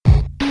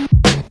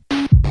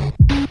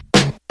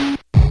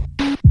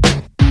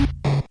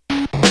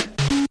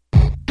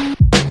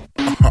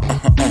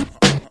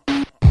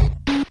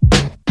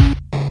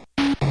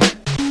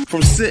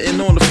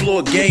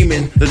for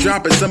gaming. The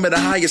dropping some of the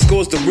highest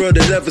scores the world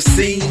had ever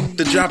seen.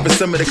 The dropping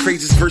some of the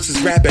craziest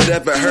verses rap had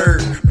ever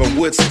heard. From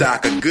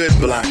Woodstock, a good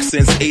block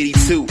since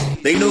 82.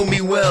 They know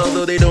me well,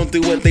 though they don't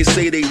do what they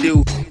say they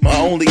do. My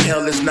only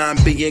hell is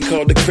not being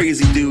called a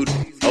crazy dude.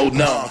 Oh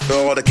no, for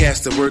all the cats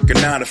that work a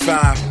 9 to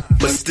 5,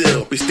 but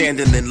still be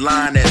standing in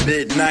line at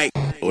midnight.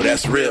 Oh,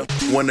 that's real.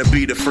 Wanna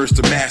be the first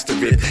to master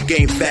it.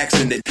 Game facts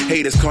in it.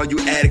 Haters call you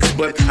addicts,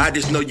 but I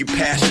just know you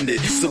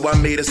passionate. So I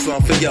made a song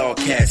for y'all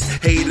cats.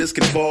 Haters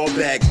can fall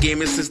back.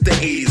 Gaming since the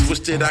 80s. Wish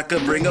that I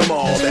could bring them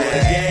all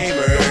back.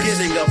 Gamers.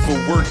 Getting up for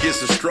work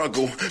is a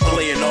struggle.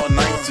 Playing all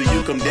night till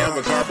you come down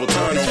with carpal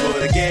tunnel. For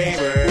the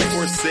gamers. Who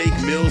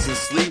forsake meals and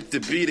sleep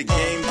to beat a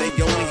game they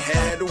only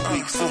had a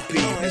week. So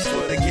Pete, that's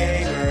for the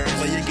gamers.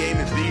 Play your game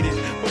and beat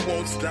it, but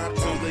won't stop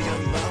till they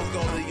unlock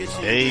all the issues.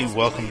 Hey,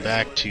 welcome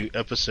back to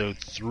episode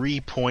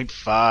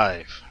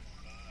 3.5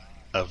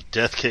 of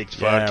Death Cakes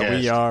Podcast.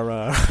 We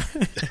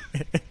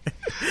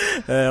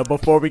are,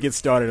 before we get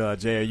started,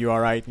 Jay, are you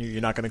alright?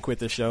 You're not going to quit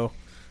the show?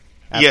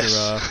 After,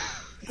 yes.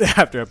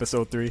 After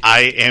episode 3?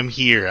 I am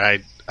here.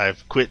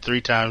 I've quit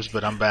 3 times,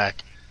 but I'm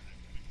back.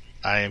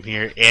 I am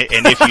here.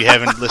 And if you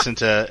haven't listened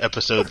to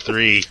episode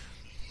 3,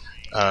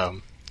 I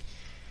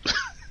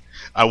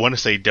want to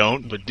say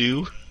don't, but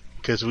do,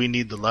 because we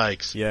need the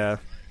likes. Yeah.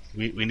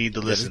 We need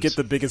the listens. Just get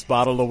the biggest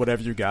bottle or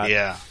whatever you got.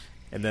 Yeah.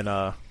 And then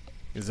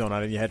zone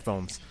out in your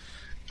headphones.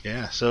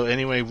 Yeah, so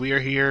anyway, we are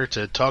here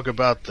to talk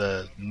about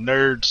the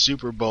Nerd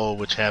Super Bowl,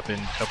 which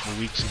happened a couple of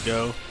weeks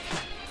ago,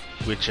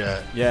 which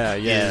is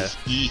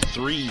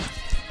E3,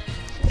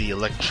 the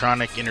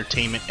Electronic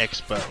Entertainment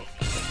Expo.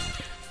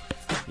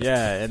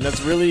 Yeah, and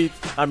that's really,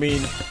 I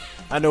mean,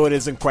 I know it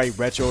isn't quite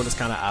retro and it's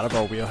kind of out of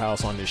our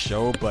wheelhouse on this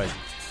show, but,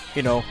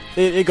 you know,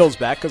 it goes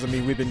back because, I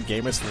mean, we've been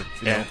gamers for,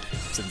 you know,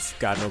 since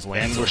God knows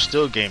when. And we're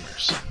still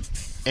gamers.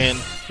 And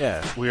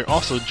we're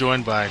also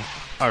joined by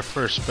our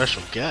first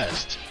special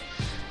guest.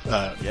 We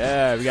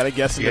got a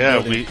guest in the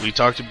building. We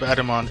talked about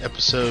him on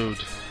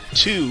episode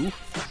 2.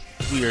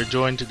 We are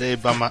joined today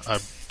by my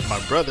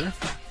brother.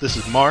 This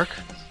is Mark.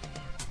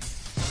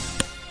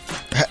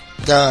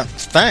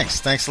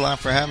 Thanks a lot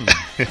for having me.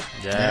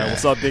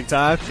 What's up, big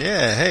time?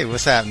 Yeah, hey,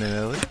 what's happening,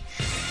 Illy?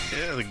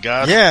 Yeah, the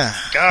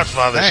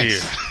Godfather's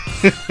here.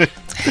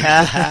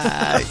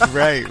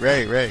 Right.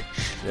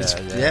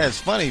 It's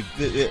funny.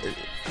 The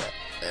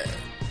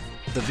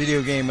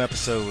video game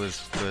episode was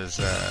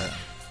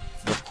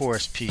of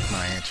course piqued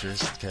my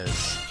interest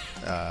because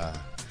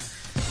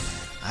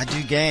I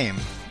do game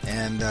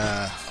and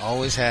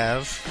always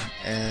have,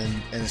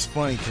 and it's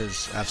funny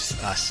because I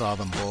saw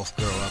them both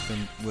grow up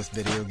with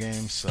video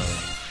games, so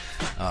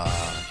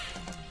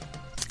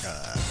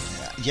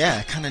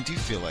I kind of do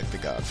feel like the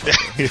Godfather.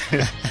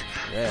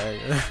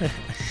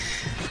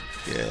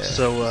 Yeah.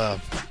 So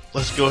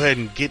let's go ahead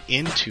and get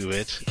into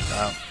it.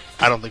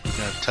 I don't think we're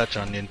going to touch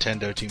on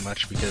Nintendo too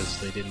much because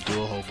they didn't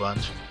do a whole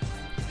bunch.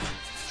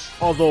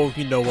 Although,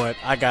 you know what,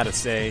 I gotta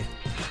say,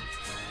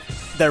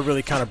 that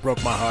really kind of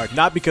broke my heart.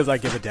 Not because I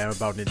give a damn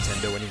about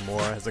Nintendo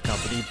anymore as a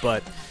company,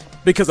 but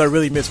because I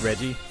really miss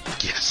Reggie.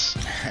 Yes.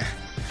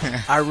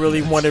 I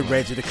really wanted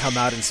Reggie to come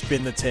out and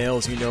spin the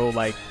tales, you know,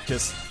 like,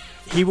 just,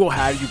 he will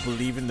have you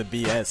believe in the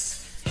BS.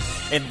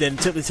 And then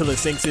till it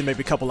sinks in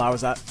maybe a couple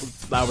hours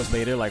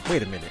later, like,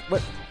 wait a minute,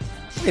 what?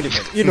 Wait a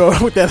minute, you know,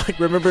 with that, like,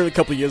 remember a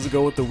couple years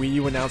ago with the Wii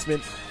U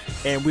announcement,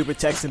 and we were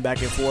texting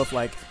back and forth,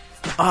 like,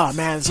 oh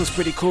man, this was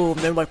pretty cool,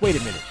 and then like, wait a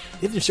minute,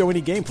 it didn't show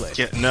any gameplay.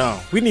 Yeah, no.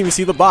 We didn't even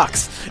see the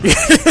box.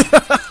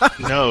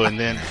 No, and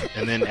then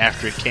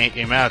after it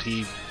came out,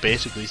 he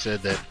basically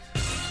said that,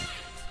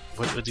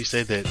 what did he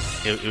say, that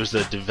it was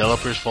the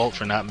developer's fault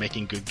for not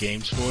making good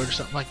games for it, or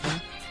something like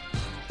that?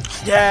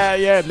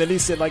 Yeah, and then he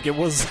said, like, it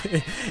was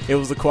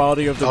the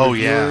quality of the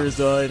reviewers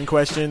in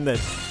question that...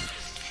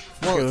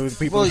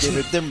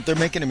 They're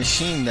making a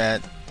machine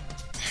that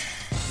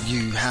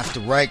you have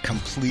to write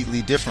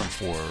completely different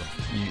for.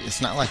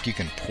 It's not like you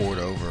can port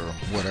over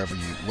whatever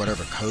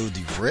code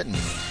you've written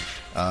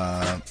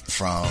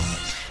from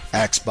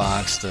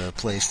Xbox to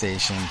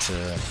PlayStation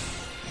to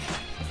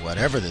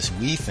whatever this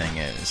Wii thing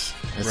is.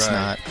 It's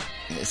not.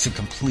 It's a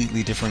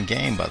completely different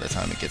game by the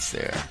time it gets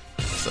there.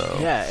 So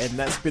yeah, and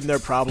that's been their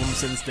problem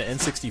since the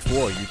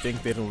N64. You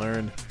think they'd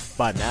learn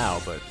by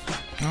now, but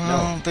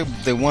no.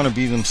 They want to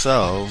be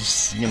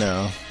themselves. You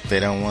know, they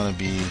don't want to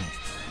be.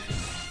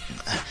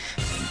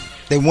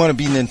 They want to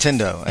be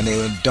Nintendo, and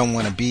they don't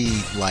want to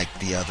be like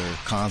the other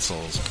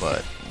consoles.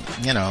 But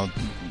you know,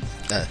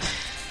 I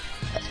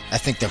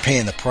think they're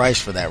paying the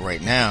price for that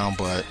right now.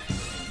 But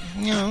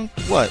you know,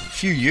 a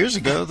few years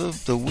ago, the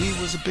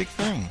Wii was a big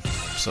thing.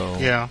 So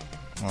yeah.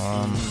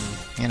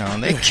 You know,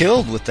 and they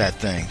killed with that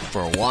thing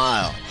for a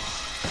while.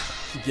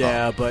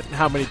 Yeah, but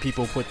how many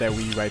people put that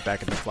Wii right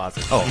back in the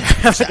closet? Oh,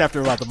 exactly.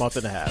 After about a month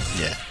and a half.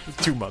 Yeah.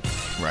 2 months.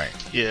 Right.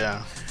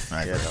 Yeah.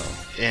 I agree.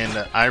 And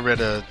I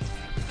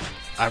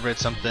read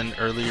something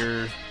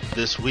earlier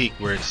this week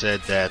where it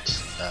said that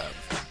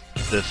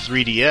the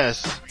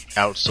 3DS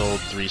outsold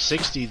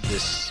 360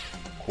 this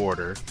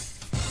quarter,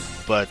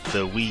 but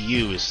the Wii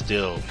U is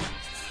still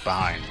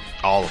behind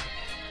all of them.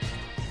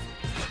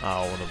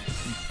 I want to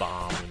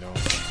bomb,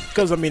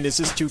 because I mean it's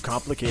just too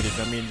complicated.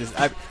 I mean,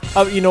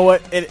 you know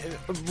what? I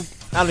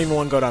don't even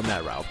want to go down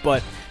that route,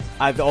 but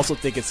I also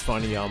think it's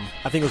funny. I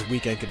think it was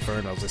Weekend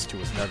Confirmed. I was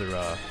listening to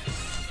another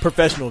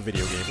professional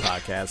video game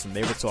podcast, and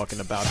they were talking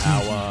about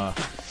how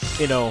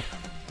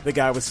the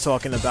guy was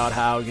talking about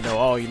how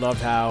he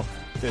loved how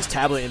there's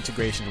tablet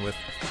integration with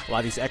a lot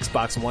of these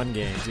Xbox One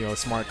games,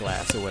 Smart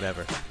Glass or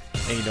whatever,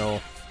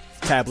 and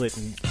tablet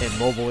and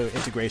mobile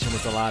integration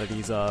with a lot of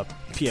these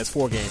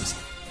PS4 games.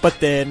 But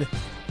then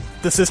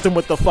the system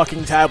with the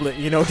fucking tablet,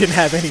 didn't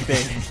have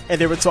anything. And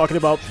they were talking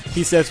about,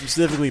 he said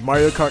specifically,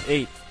 Mario Kart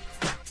 8.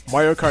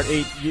 Mario Kart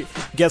 8,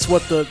 guess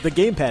what the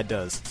gamepad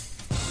does?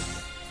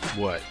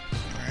 What?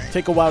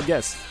 Take a wild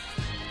guess.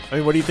 I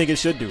mean, what do you think it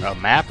should do? A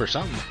map or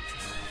something?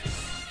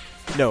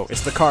 No,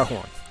 it's the car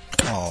horn.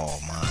 Oh,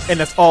 my. And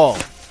that's all.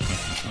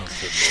 Oh,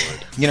 good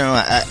Lord.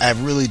 I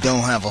really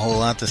don't have a whole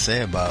lot to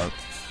say about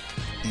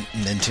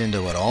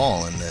Nintendo at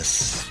all in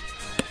this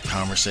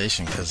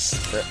conversation, because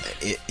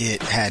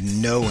it had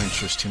no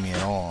interest to me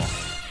at all.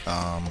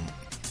 I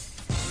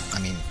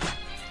mean,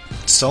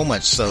 so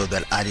much so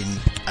that I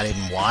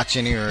didn't watch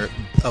any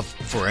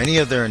for any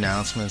of their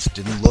announcements,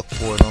 didn't look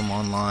for them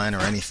online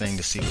or anything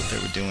to see what they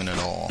were doing at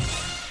all.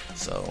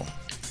 So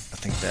I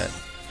think that,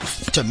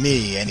 to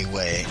me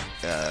anyway,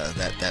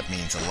 that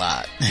means a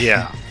lot.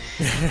 Yeah.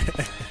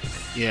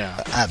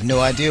 Yeah. I have no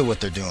idea what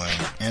they're doing,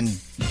 and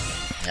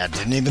I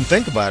didn't even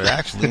think about it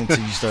actually until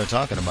you started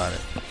talking about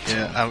it.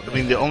 Yeah, I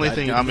mean, the only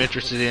thing I'm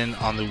interested in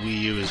on the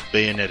Wii U is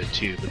Bayonetta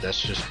 2, but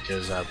that's just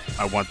because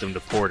I want them to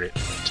port it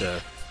to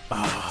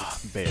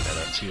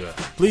Bayonetta.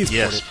 Please,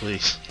 yes,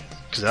 please,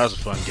 because that was a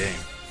fun game.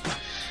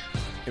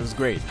 It was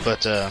great.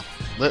 But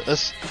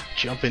let's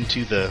jump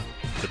into the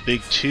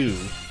big two.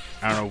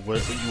 I don't know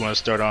what you want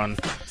to start on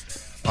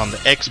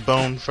the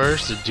Xbone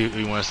first, or do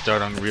you want to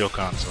start on the real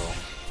console?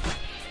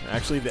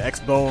 Actually, the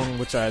Xbone,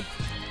 which I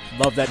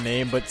love that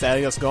name, but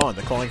sadly that's gone.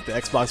 They're calling it the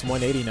Xbox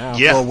 180 now.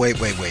 Yeah. Oh,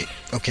 wait.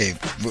 Okay,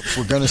 if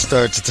we're going to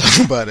start to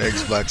talk about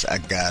Xbox, I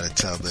got to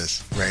tell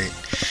this, right?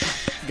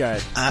 Go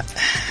ahead.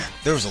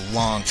 There was a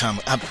long time.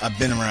 I've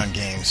been around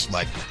games,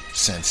 like,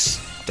 since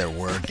there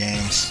were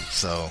games,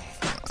 so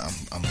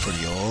I'm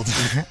pretty old.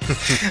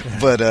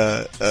 But,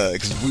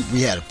 because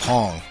we had a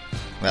Pong.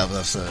 That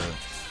was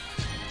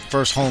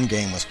first home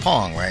game was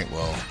Pong, right?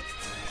 Well,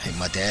 hey,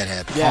 my dad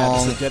had Pong. Yeah,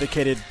 it's a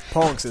dedicated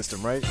Pong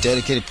system, right?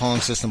 Dedicated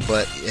Pong system,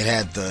 but it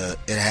had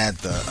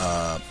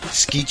the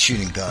skeet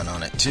shooting gun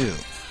on it too,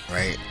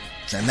 right?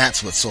 And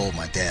that's what sold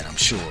my dad, I'm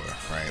sure,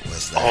 right?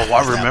 Was that? Oh,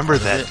 I remember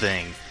that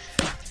thing.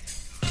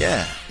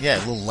 Yeah, a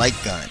little light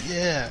gun.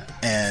 Yeah,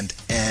 and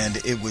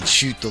it would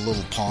shoot the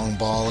little Pong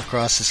ball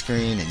across the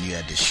screen, and you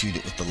had to shoot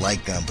it with the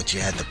light gun, but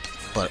you had to.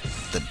 But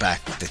the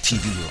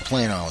TV we were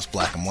playing on was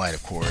black and white,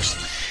 of course,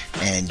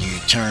 and you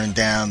turned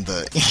down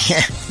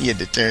you had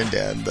to turn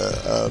down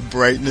the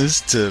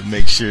brightness to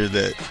make sure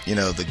that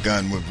the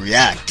gun would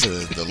react to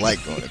the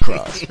light going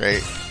across,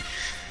 right?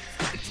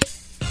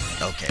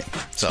 Okay,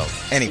 so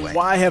anyway,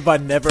 why have I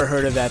never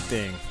heard of that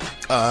thing?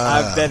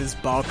 I bet it's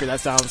bonkers.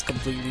 That sounds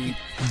completely.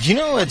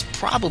 It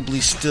probably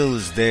still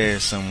is there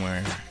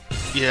somewhere.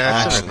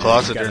 Yeah, it's in a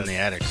closet or in the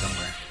attic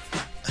somewhere.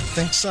 I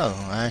think so.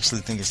 I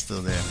actually think it's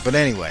still there. But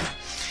anyway,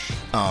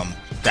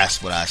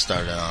 that's what I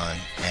started on,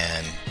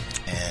 and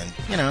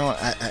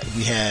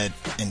we had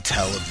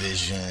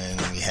Intellivision,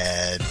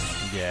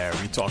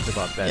 we talked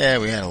about that. Yeah,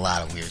 we had a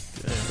lot of weird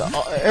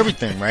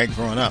everything, right,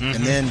 growing up,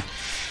 mm-hmm.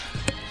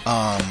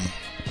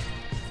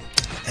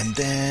 and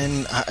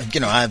then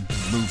I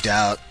moved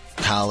out,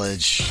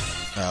 college.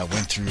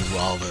 Went through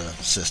all the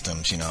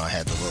systems. I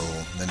had the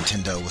little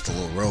Nintendo with the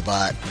little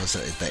robot. Was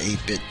it the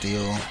 8-bit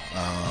deal?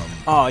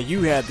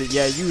 You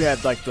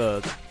had like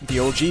the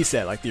OG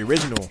set, like the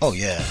original. Oh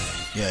yeah.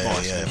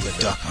 The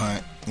Duck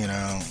Hunt,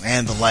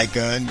 and the light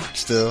gun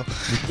still.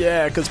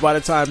 Yeah, because by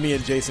the time me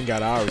and Jason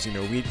got ours,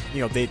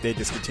 they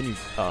discontinued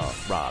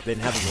Rob. They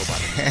didn't have a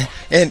robot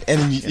anymore.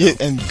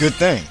 and good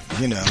thing,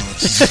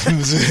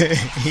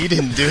 he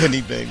didn't do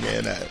anything,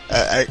 man.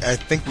 I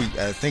think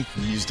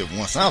we used it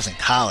once. I was in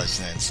college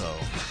then, so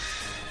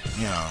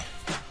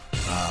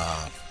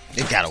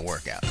it got to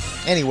work out.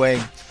 Anyway,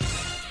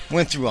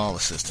 went through all the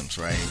systems,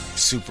 right?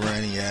 Super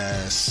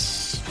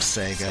NES,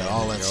 Sega,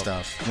 all that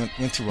stuff.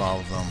 Went through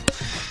all of them.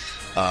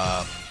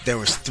 There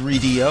was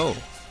 3DO,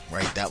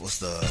 right? That was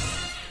the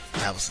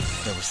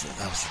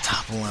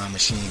top of the line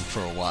machine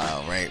for a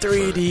while, right?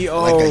 3DO,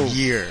 for like a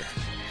year.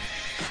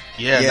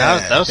 Yeah,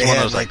 that was one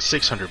that was like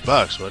 $600,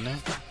 wasn't it?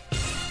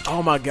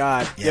 Oh my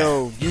God,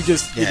 yo, you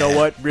just you know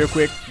what? Real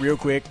quick.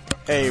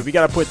 Hey, we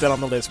gotta put that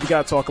on the list. We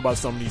gotta talk about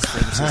some of these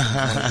things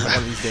one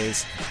of these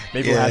days.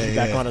 Maybe we'll have you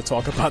back on to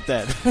talk about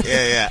that.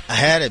 Yeah. I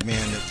had it,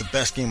 man. The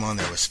best game on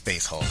there was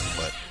Space Hulk,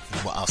 but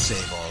I'll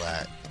save all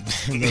that.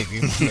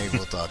 maybe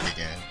we'll talk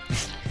again.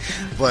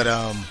 But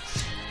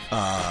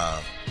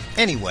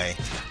anyway,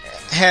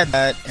 had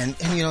that, and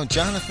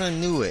Jonathan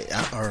knew it,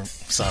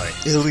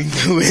 Illy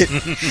knew it,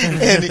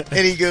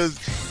 and he goes,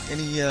 and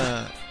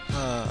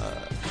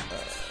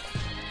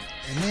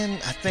And then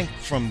I think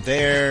from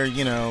there,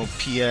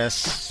 the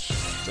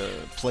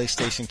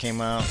PlayStation came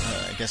out.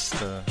 I guess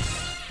the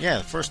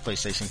first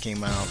PlayStation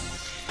came out.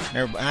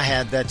 I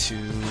had that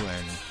too,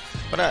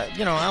 but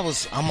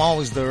I'm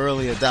always the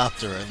early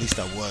adopter. At least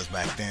I was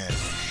back then.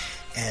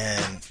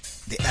 And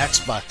the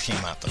Xbox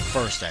came out, the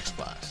first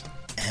Xbox.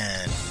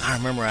 And I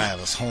remember I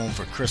was home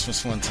for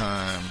Christmas one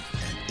time,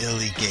 and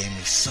Illy gave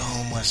me so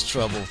much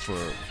trouble for,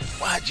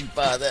 why'd you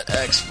buy that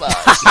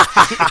Xbox?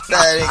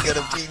 That ain't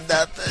gonna be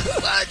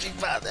nothing. Why'd you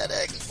buy that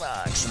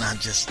Xbox? And I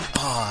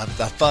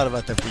thought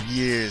about that for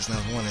years, and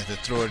I wanted to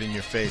throw it in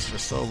your face for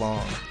so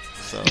long.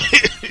 So,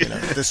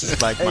 this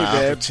is like my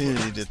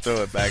opportunity to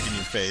throw it back in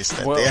your face.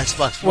 That the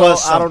Xbox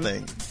was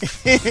something.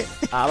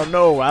 I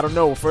don't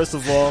know. First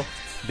of all,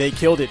 they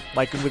killed it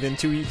like within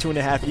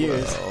 2.5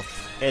 years. Well,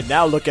 and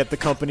now look at the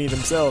company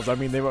themselves. I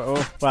mean, they were.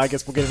 Oh, well, I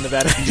guess we'll get into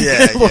that.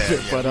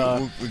 But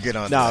we'll get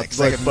on. No,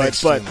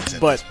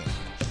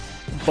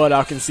 but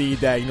I'll concede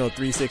that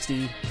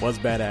 360 was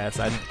badass.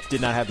 I did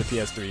not have the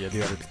PS3. I do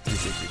have the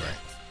 360. Right.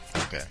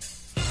 Okay.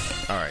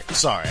 All right.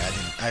 Sorry,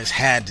 I just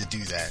had to do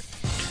that.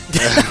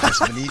 It's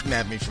been eating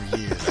at me for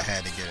years. I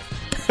had to get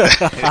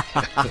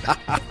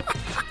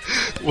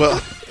it. Well,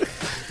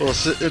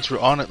 since we're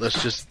on it,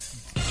 let's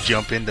just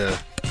jump into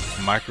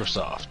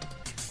Microsoft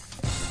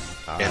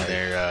and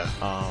their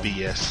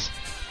BS.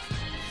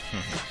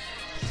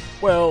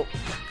 Well,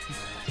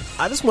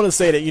 I just want to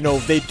say that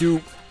they do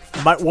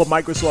what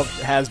Microsoft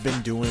has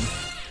been doing,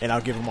 and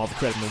I'll give them all the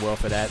credit in the world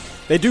for that.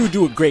 They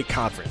do a great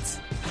conference.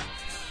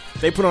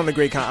 They put on a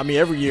great I mean,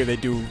 every year they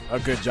do a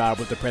good job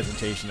with the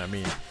presentation. I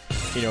mean,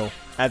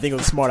 I think it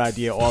was a smart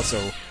idea also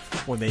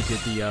when they did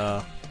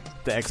the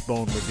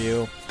Xbone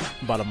reveal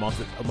about a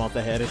month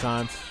ahead of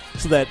time,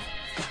 so that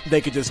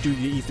they could just do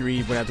the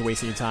E3, wouldn't have to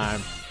waste any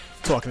time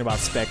talking about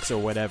specs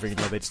or whatever.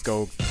 They just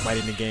go right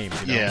into games.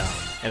 Yeah.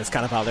 And it's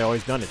kind of how they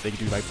always done it. They could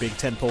do like big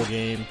tentpole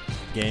game.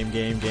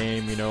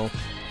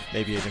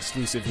 Maybe an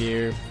exclusive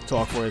here,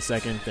 talk for a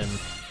second, then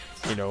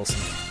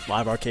some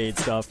live arcade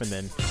stuff, and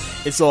then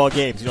it's all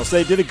games. So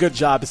they did a good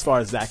job as far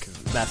as that's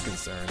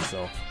concerned.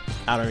 So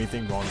I don't have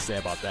anything wrong to say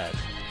about that.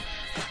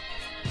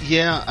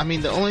 Yeah, I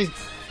mean the only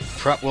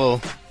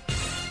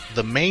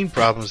the main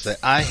problems that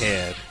I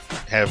had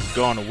have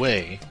gone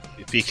away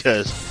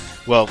because,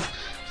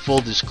 full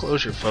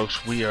disclosure,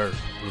 folks, we are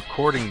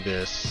recording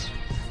this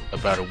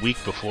about a week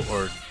before,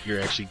 or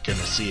you're actually going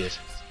to see it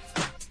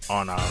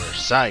on our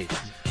site.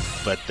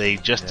 But they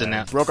just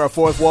announced... Broke our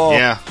fourth wall.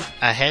 Yeah,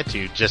 I had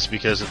to, just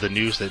because of the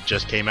news that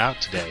just came out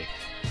today,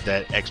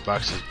 that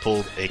Xbox has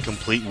pulled a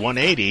complete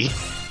 180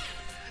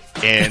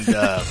 and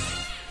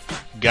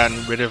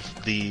gotten rid of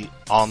the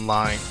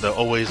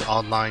always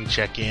online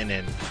check-in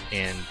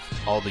and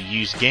all the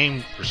used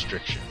game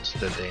restrictions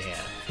that they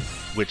had,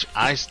 which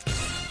I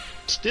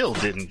still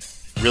didn't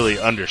really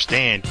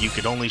understand. You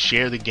could only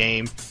share the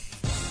game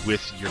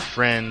with your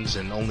friends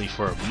and only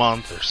for a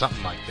month or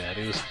something like that.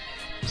 It was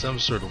some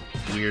sort of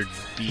weird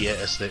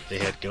BS that they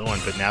had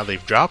going, but now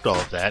they've dropped all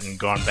of that and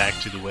gone back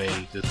to the way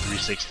the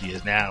 360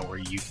 is now, where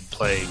you can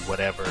play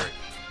whatever.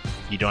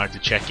 You don't have to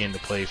check in to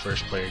play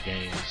first player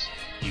games.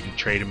 You can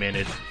trade them in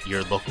at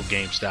your local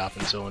GameStop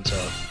and so and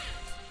so.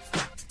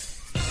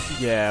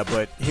 Yeah,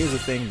 but here's the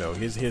thing though.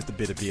 Here's the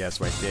bit of BS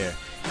right there,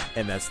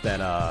 and that's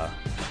that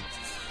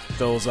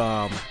those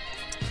all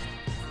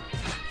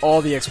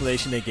the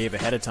explanation they gave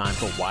ahead of time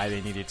for why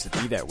they needed to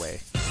be that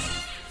way.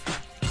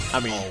 I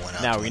mean,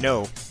 now we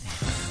know.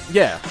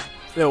 Yeah.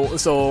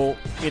 So,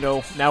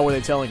 now what are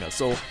they telling us?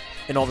 So,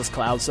 in all this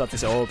cloud stuff, they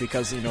say,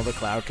 because, the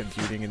cloud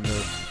computing and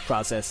the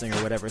processing or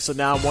whatever. So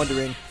now I'm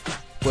wondering,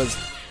 was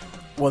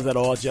that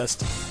all just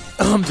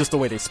the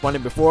way they spun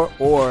it before?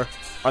 Or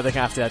are they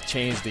going to have to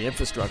change the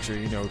infrastructure,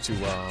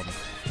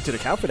 to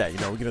account for that?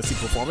 We're going to see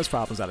performance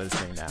problems out of this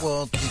thing now.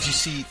 Well, did you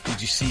see...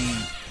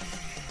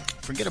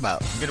 Forget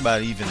about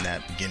even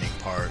that beginning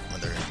part when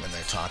they're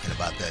talking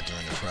about that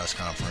during the press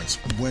conference.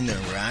 When they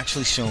were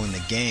actually showing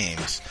the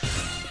games,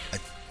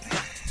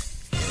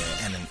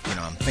 and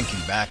I'm thinking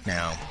back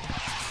now.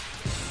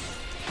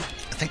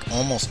 I think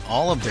almost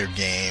all of their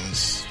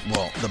games,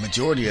 the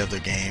majority of their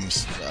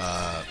games,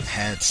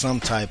 had some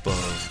type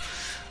of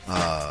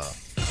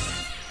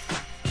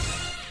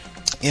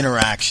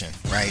interaction,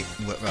 right,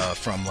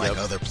 from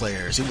other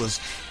players. It was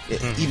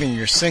even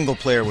your single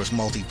player was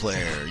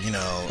multiplayer,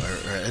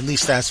 or at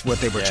least that's what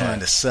they were trying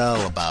to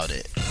sell about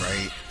it,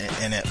 right?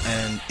 And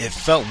it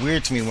felt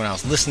weird to me when I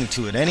was listening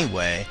to it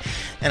anyway,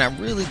 and I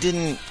really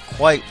didn't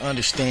quite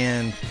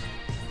understand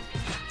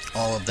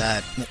all of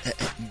that,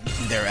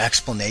 their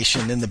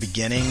explanation in the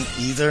beginning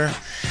either.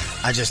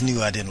 I just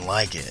knew I didn't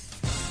like it.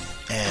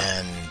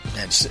 And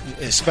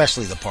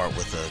especially the part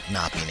with the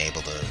not being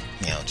able to,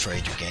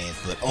 trade your games.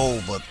 But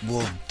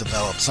we'll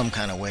develop some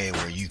kind of way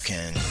where you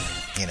can,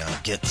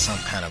 get some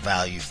kind of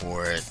value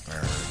for it.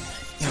 Or,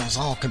 it was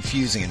all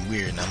confusing and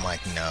weird. And I'm like,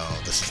 no,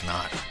 this is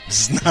not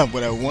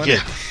what I wanted.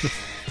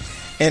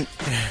 Yeah.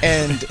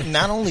 And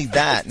not only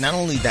that,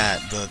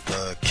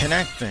 the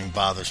Kinect thing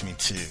bothers me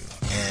too.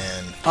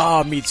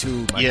 And me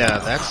too.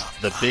 That's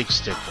the big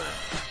stickler.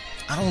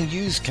 don't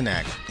use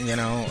Kinect. You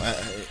know,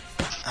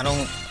 I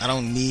don't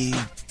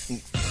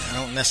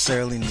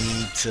necessarily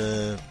need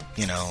to,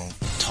 you know,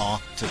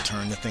 talk to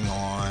turn the thing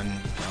on.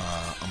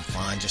 I'm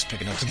fine just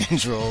picking up the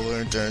controller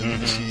and turning the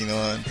machine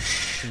on.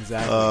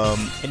 Exactly.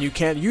 And you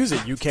can't use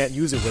it. You can't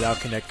use it without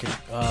connecting.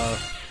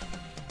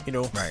 You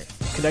know, right?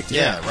 Connecting.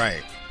 Yeah,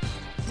 right.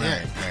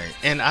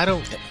 And I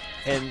don't.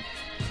 And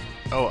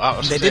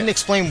they didn't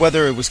explain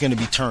whether it was going to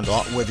be turned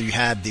off, whether you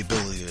had the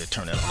ability to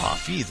turn it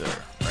off either,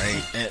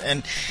 right?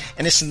 And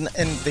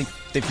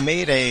they've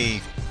made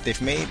a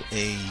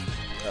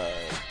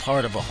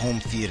part of a home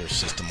theater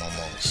system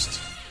almost,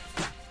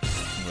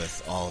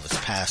 with all of its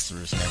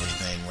pass-throughs and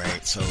everything,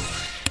 right? So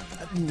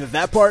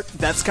that part,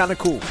 that's kind of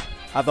cool.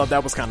 I thought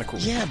that was kind of cool.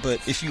 Yeah,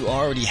 but if you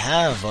already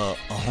have a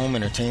home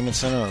entertainment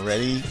center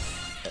already,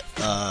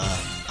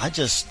 I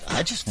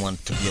just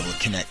want to be able to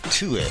connect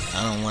to it.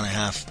 I don't want to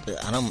have.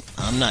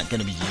 I'm not going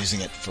to be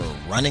using it for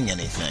running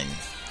anything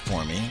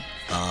for me.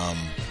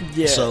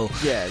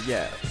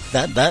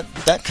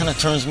 That kind of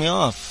turns me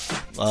off.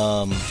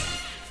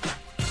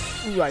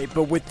 Right,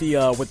 but with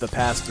the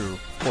pass through,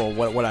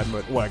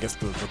 or I guess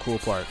the cool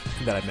part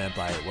that I meant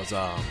by it was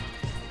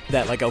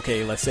that, like,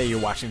 okay, let's say you're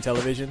watching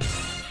television,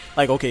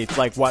 like, okay,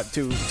 like what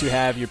to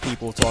have your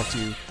people talk to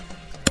you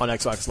on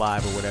Xbox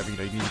Live or whatever, you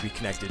know, you need to be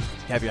connected.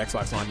 You have your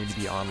Xbox on, you need to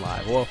be on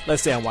live. Well,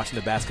 let's say I'm watching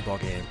the basketball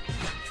game,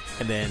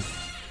 and then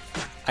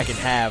I can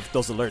have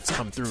those alerts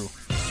come through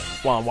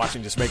while I'm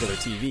watching just regular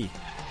TV,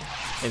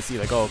 and see,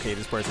 like, oh, okay,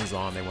 this person's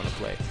on, they want to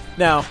play.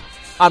 Now,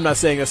 I'm not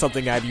saying that's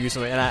something I'd use,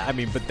 and I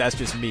mean, but that's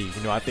just me.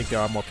 You know, I think there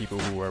are more people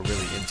who are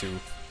really into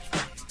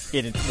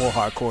it more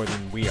hardcore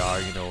than we are,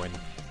 you know, and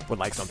would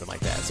like something like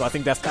that. So I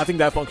think that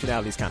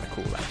functionality is kind of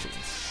cool, actually.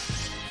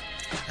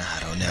 I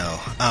don't know.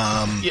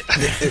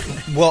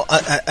 Well,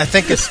 I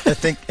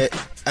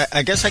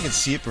guess I can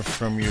see it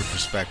from your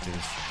perspective.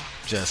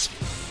 Just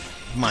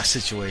my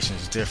situation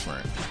is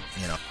different,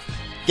 you know.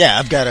 Yeah,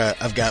 I've got the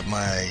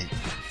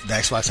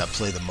Xbox I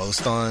play the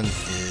most on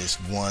is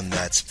one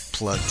that's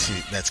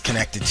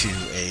connected to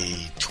a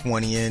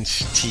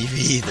 20-inch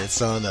TV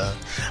that's on a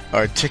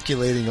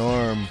articulating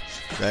arm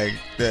that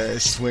I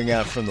swing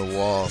out from the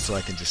wall so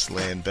I can just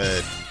lay in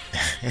bed.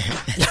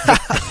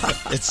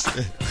 It's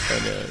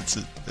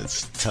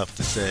tough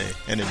to say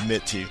and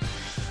admit to,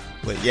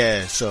 but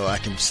yeah, so I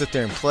can sit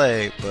there and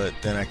play, but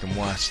then I can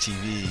watch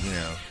TV, you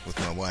know, with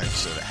my wife,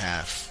 so to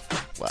half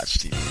watch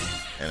TV,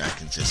 and I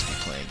can just be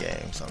playing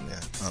games on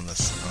the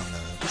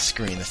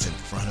screen that's in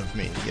front of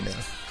me, you know.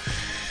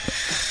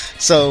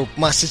 So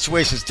my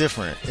situation is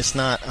different.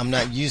 I'm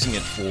not using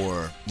it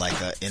for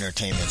like an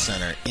entertainment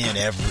center in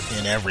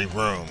every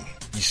room.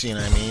 You see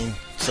what I mean?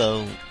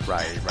 So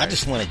right. I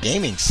just want a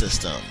gaming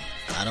system.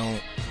 I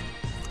don't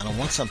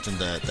want something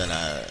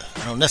I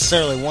don't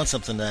necessarily want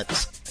something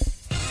that's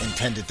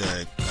intended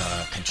to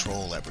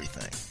control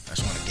everything. I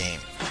just want a game.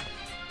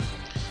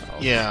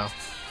 Yeah,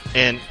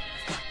 and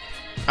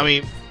I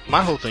mean,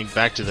 my whole thing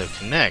back to the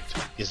Kinect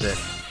is that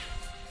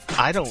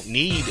I don't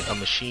need a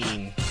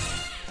machine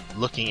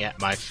looking at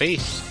my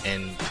face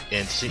and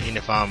seeing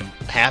if I'm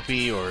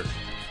happy or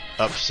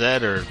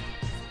upset or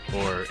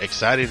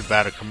excited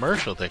about a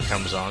commercial that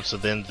comes on, so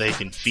then they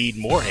can feed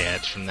more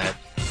ads from that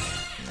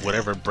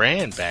whatever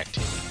brand back to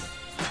me.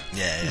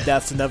 Yeah.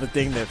 That's another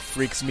thing that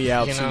freaks me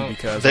out, too,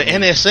 because the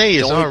NSA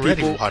is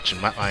already watching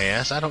my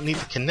ass. I don't need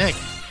to Kinect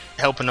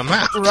helping them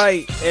out.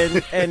 Right,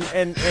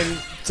 and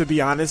to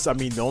be honest, I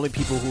mean, the only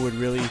people who would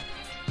really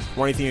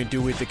want anything to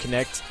do with the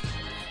Kinect,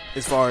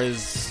 as far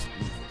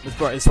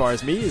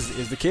as me,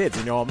 is the kids.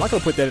 You know, I'm not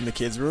gonna put that in the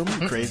kids' room. Are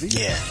you crazy?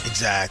 Yeah,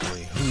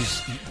 exactly.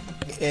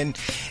 And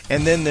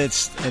then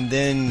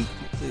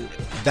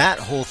that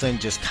whole thing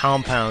just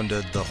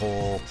compounded the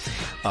whole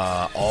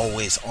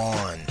always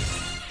on.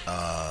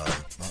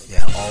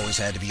 Always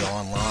had to be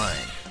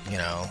online, you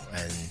know.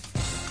 And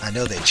I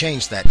know they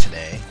changed that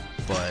today,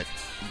 but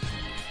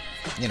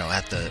you know,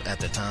 at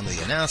the time of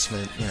the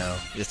announcement, you know,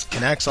 it's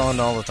Kinect's on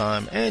all the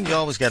time, and you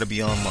always got to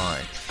be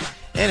online.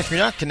 And if you're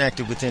not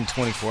connected within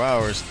 24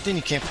 hours, then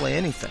you can't play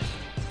anything.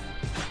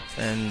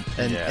 And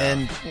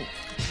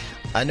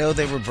I know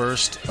they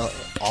reversed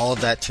all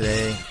of that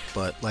today,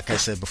 but like I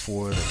said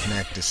before, the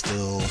Kinect is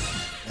still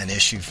an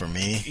issue for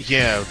me.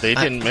 Yeah, they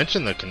didn't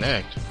mention the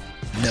Kinect.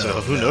 No,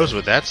 so who knows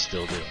what that's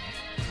still doing.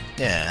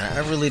 Yeah, I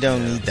really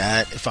don't need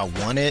that. If I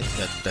want it,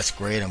 that's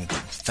great.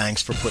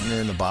 Thanks for putting it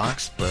in the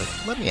box, but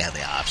let me have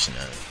the option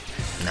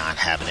of not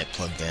having it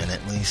plugged in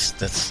at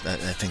least. I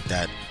think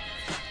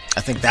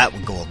that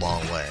would go a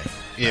long way.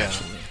 Yeah.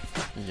 Actually.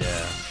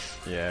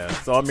 Yeah.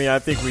 So I mean, I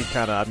think we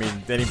kind of. I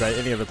mean,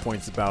 any other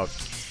points about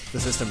the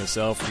system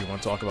itself? Do you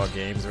want to talk about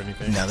games or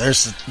anything? Now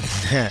there's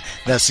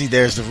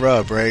the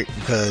rub, right?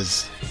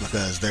 Because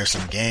there's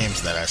some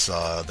games that I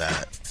saw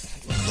that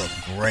look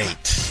great,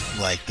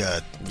 like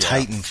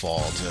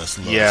Titanfall. Just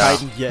looks. Yeah.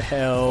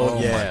 Hell oh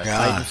yeah, my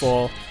gosh.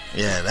 Titanfall.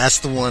 Yeah, that's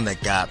the one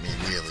that got me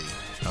really.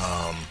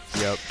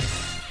 Yep.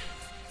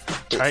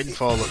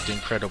 Titanfall looked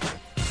incredible.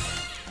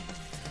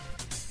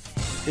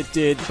 It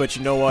did, but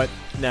you know what?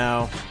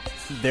 Now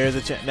there's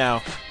a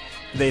now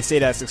They say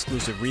that's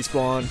exclusive.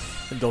 Respawn,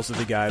 and those are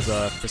the guys,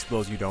 for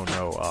those you don't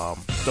know,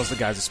 those are the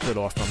guys that split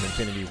off from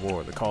Infinity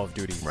Ward, the Call of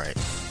Duty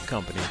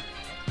company.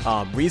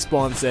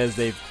 Respawn says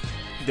they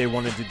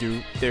wanted to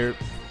do, they're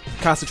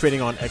concentrating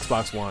on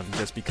Xbox One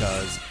just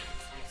because,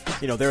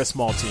 they're a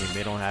small team.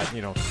 They don't have, they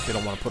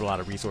don't want to put a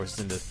lot of resources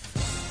into,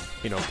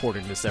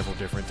 porting to several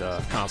different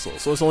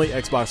consoles. So it's only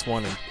Xbox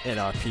One and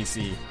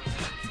PC,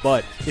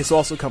 but it's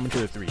also coming to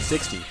the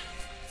 360,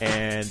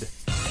 and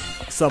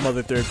some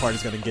other third party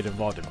is going to get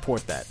involved and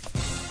port that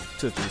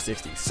to the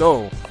 360.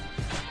 So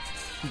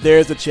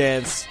there's a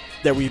chance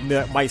that we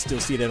might still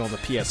see that on the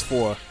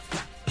PS4.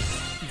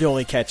 The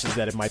only catch is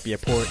that it might be a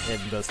port, and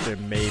thus there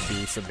may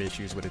be some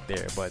issues with it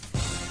there. But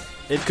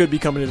it could be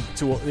coming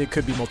to it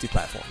could be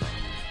multi-platform.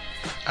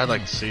 I'd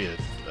like to see it,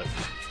 but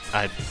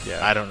I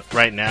don't.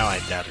 Right now, I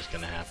doubt it's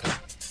going to happen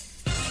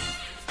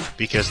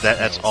because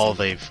that's all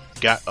they've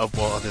got.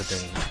 Well, other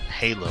than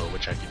Halo,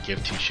 which I could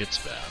give two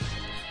shits about.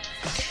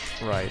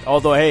 Right.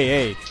 Although,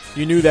 hey,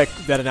 you knew that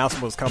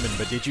announcement was coming,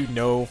 but did you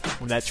know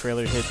when that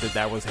trailer hit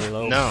that was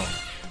Halo? No.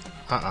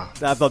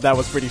 I thought that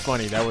was pretty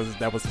funny. I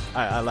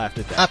laughed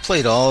at that. I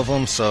played all of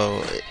them,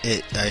 so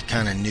I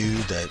kind of knew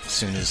that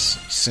soon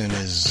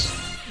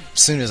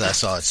as I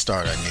saw it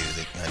start, I knew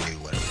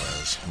what it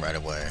was right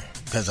away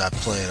because I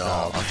played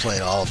all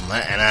of them,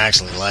 and I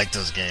actually liked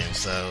those games,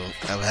 so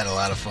I've had a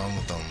lot of fun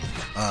with them.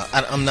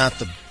 I'm not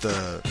the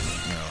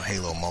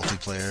Halo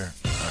multiplayer.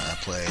 I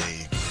play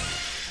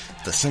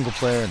the single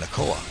player and the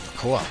co-op. The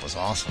co-op was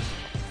awesome.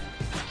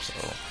 So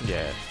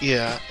yeah,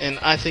 and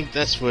I think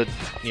that's what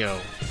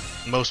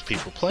most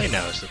people play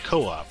now is the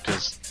co-op,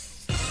 because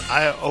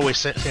I always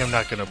say I'm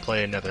not going to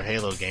play another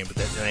Halo game, but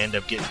then I end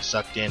up getting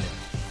sucked in,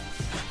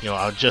 and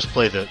I'll just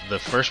play the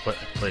first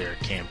player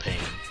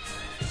campaign,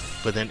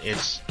 but then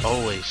it's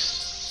always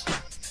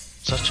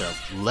such a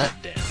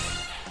letdown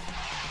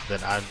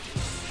that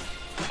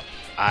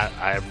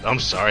I'm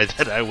sorry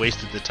that I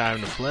wasted the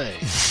time to play.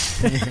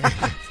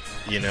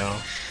 Yeah.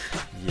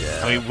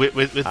 I mean,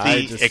 with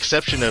the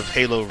exception of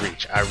Halo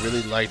Reach, I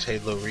really liked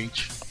Halo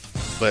Reach,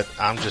 but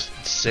I'm just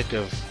sick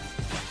of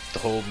the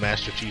whole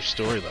Master Chief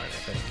storyline, I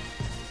think.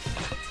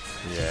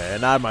 Yeah,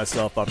 and I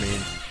myself,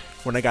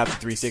 when I got the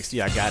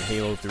 360, I got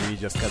Halo 3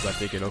 just because I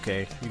figured,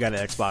 okay, you got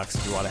an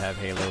Xbox, you want to have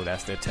Halo,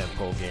 that's their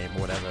tentpole game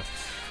or whatever.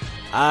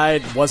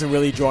 I wasn't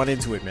really drawn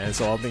into it, man,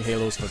 so I don't think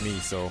Halo's for me,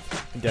 so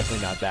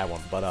definitely not that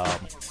one. But,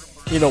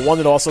 one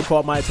that also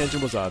caught my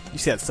attention was, you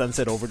said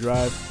Sunset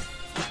Overdrive.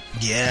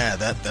 Yeah,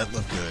 that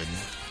looked good.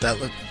 That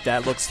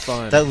looks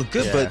fun. That looked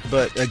good, yeah.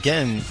 but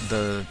again,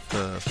 the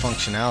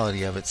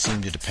functionality of it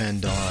seemed to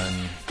depend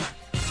on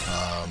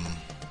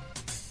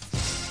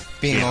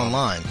being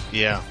online.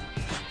 Yeah.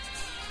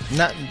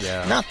 Not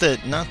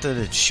that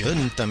it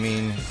shouldn't.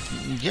 They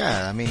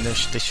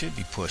should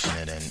be pushing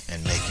it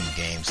and making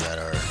games that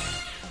are,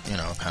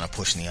 kind of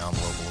pushing the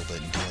envelope a little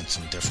bit and doing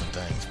some different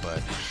things.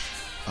 But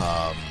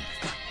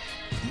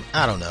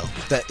I don't know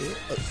that.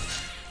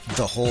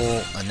 The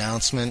whole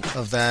announcement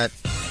of that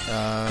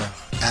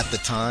at the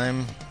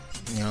time,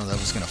 that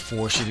was going to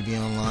force you to be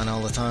online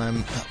all the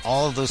time.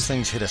 All of those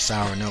things hit a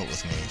sour note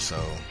with me,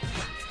 so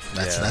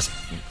that's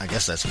I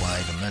guess that's why I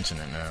even mention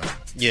it now.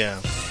 Yeah.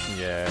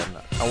 And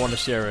I want to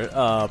share it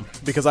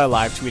because I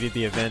live tweeted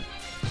the event,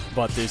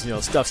 but there's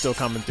stuff still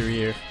coming through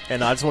here,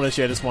 and I just want to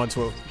share this one.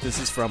 This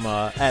is from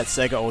at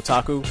Sega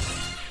Otaku.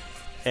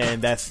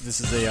 And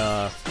this is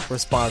a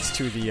response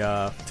to the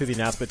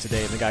announcement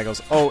today. And the guy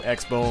goes, "Oh,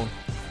 X-Bone,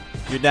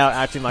 you're now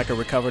acting like a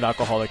recovered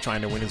alcoholic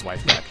trying to win his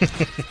wife back."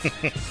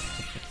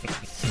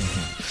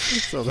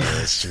 So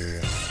that's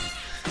true.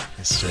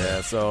 It's true.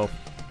 Yeah. So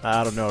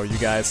I don't know, you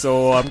guys.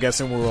 So I'm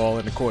guessing we're all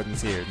in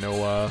accordance here.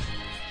 No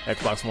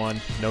Xbox One,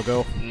 no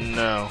go.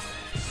 No.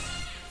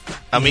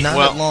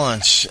 Not at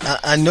launch.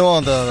 I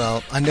know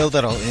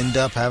that I'll end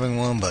up having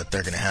one, but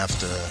they're gonna have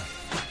to.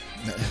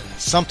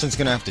 Something's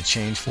gonna have to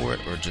change for it,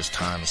 or just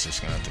time is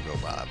just gonna have to go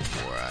by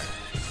before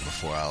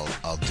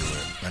I'll do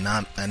it. And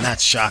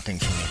that's shocking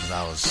for me because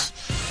I was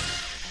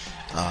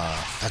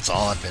that's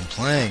all I've been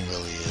playing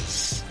really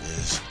is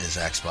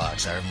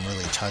Xbox. I haven't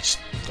really touched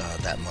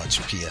that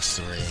much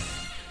PS3.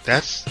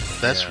 That's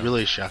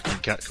really shocking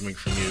coming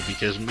from you,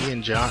 because me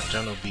and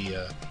John will be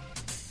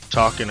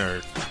talking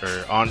or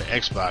on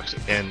Xbox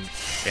and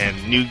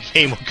new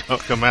game will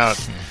come out.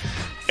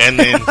 And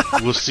then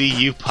we'll see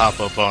you pop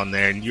up on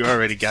there, and you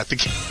already got the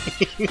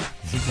game.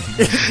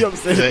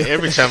 So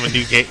every time a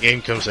new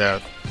game comes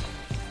out,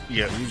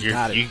 you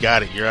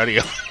got it. You're already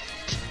on.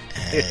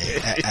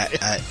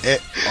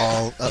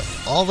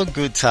 All the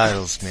good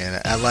titles,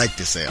 man. I like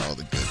to say all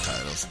the good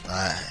titles.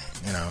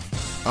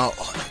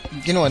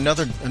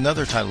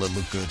 Another title that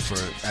looked good for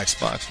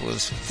Xbox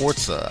was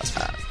Forza.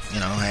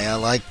 Hey, I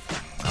like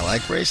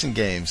racing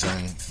games,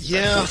 and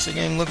the Forza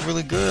game looked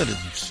really good.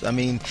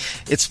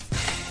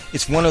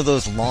 It's one of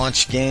those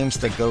launch games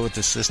that go with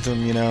the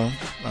system,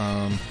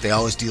 They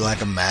always do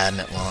like a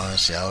Madden at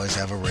launch. They always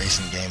have a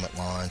racing game at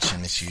launch,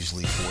 and it's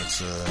usually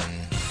Forza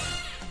and,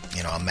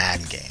 a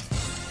Madden game.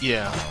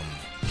 Yeah.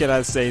 Can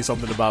I say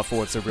something about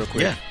Forza real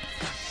quick? Yeah.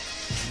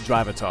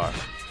 Drivatar.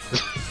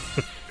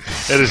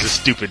 That is a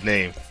stupid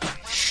name.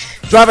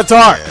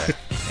 Drivatar! Yeah,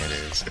 it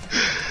is.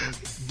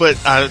 But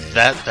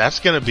that's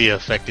going to be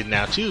affected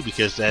now too,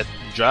 because that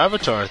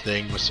Drivatar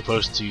thing was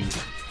supposed to.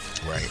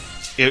 Right.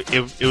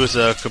 It was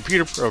a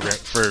computer program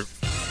for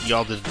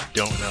y'all that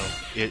don't know.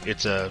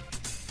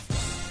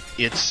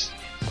 It's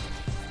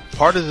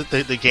part of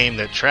the game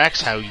that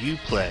tracks how you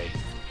play,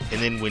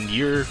 and then when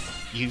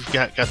you've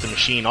got the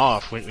machine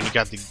off, when you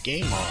got the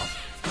game off,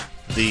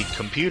 the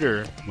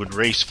computer would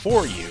race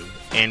for you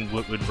and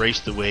would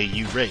race the way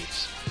you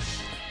race.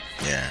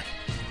 Yeah.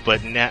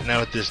 But now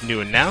with this new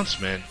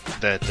announcement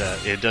that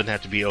it doesn't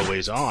have to be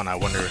always on, I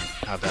wonder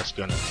how that's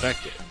going to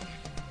affect it.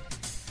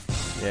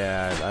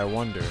 Yeah, I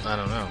wonder. I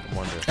don't know. I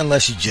wonder.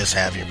 Unless you just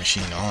have your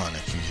machine on,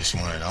 if you just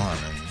want it on,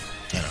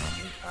 and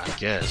I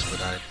guess,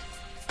 but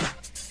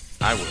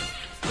I would.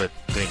 But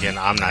then again,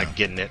 I'm not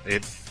getting it.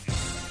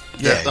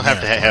 They'll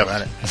have to have.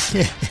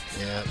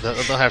 Yeah,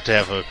 they'll have to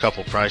have a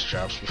couple price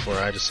drops before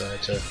I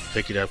decide to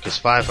pick it up. Because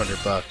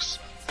 $500,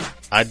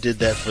 I did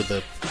that for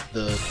the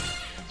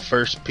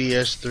first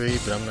PS3,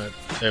 but I'm not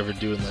ever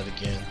doing that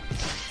again.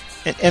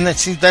 And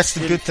that's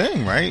the good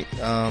thing, right?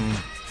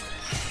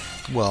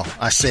 Well,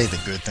 I say the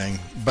good thing,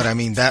 but I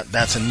mean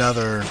that's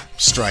another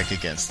strike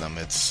against them.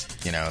 It's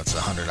it's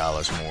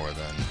 $100 more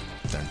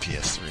than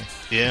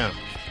PS3. Yeah.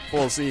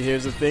 Well, see,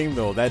 here's the thing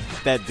though.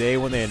 That day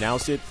when they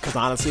announced it, because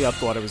honestly, I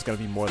thought it was going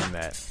to be more than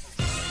that.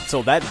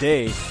 So that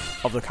day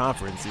of the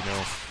conference,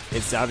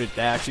 that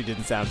actually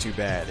didn't sound too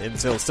bad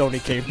until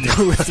Sony came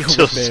through with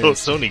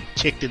Sony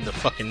kicked in the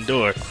fucking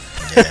door.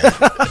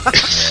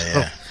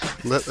 Yeah.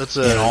 Let's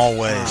in all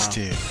ways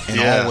too. In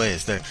all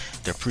ways, their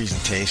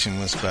presentation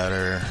was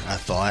better. I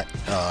thought.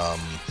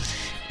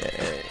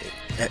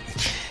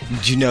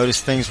 Did you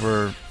notice things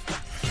were?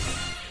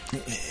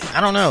 I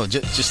don't know.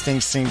 Just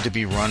things seemed to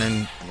be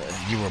running.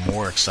 You were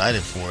more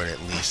excited for it,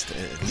 at least.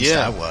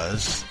 I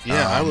was.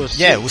 Yeah, I was.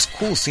 Yeah, it was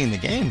cool seeing the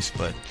games,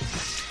 but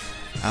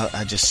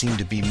I just seemed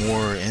to be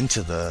more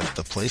into the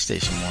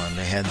PlayStation one.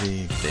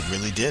 They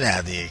really did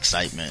have the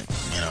excitement,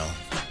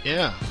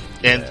 Yeah,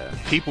 and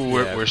people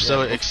were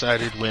so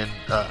excited when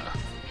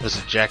was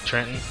it Jack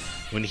Tretton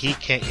when he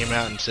came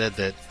out and said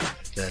that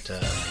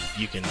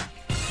you can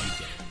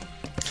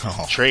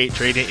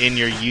trade it in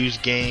your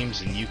used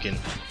games, and you can.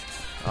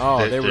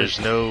 There's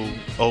no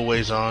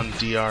always on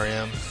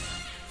DRM.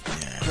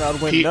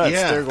 Crowd went nuts.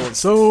 They're going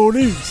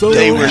Sony.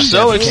 They were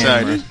so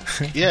excited.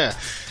 yeah,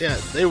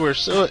 they were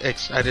so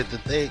excited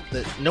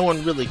that no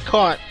one really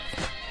caught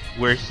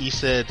where he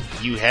said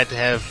you had to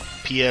have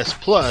PS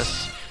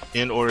Plus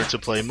in order to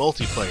play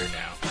multiplayer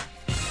now.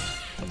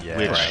 Yeah,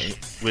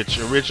 which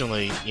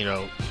originally,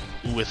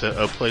 with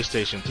a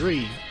PlayStation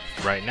 3,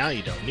 right now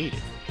you don't need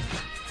it.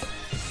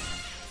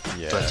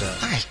 Yeah. But,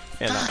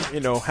 and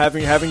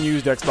having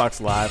used Xbox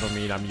Live, I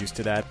mean, I'm used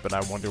to that, but I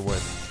wonder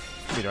what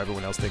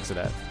everyone else thinks of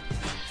that.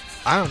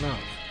 I don't know,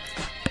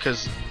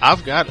 because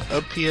I've got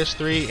a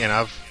PS3 and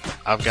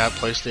I've got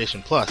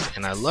PlayStation Plus,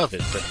 and I love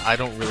it, but I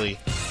don't really.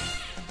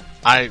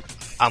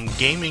 I'm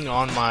gaming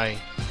on my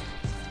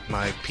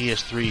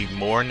PS3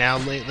 more now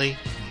lately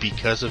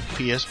because of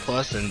PS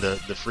Plus and the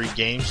free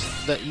games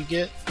that you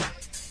get.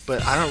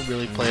 But I don't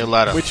really play a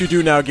lot of. Which you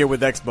do now get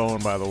with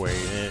Xbone, by the way,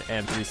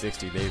 and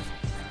 360. They've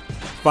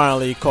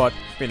finally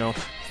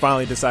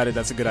finally decided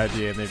that's a good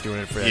idea, and they're doing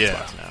it for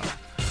Xbox now.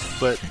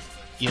 But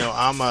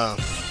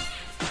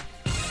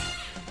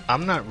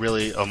I'm not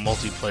really a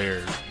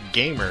multiplayer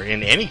gamer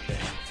in anything.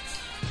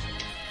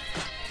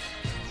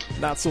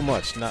 Not so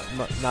much.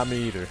 Not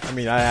me either. I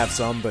mean, I have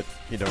some, but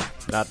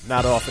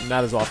not often.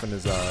 Not as often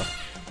as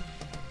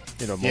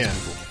most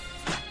people.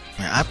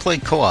 I play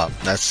co-op.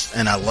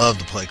 And I love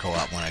to play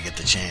co-op when I get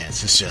the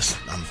chance. It's just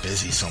I'm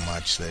busy so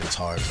much that it's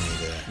hard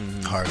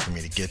for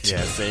me to get to.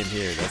 Yeah, same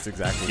here. That's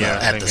exactly right.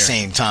 At the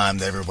same time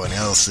that everybody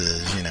else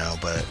is,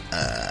 But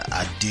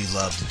I do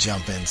love to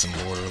jump in some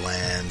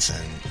Borderlands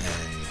and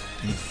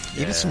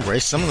even some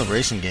race. Some of the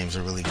racing games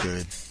are really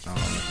good.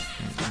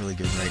 Really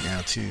good right now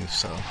too.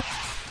 So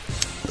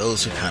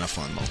those are kind of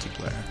fun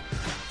multiplayer.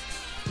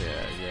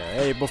 Yeah.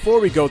 Hey, before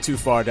we go too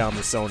far down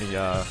the Sony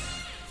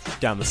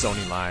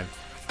line.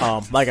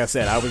 Like I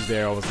said, I was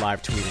there. I was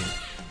live tweeting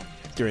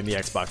during the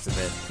Xbox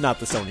event, not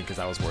the Sony because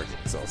I was working.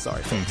 So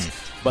sorry, folks.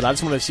 But I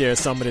just want to share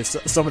some of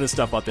this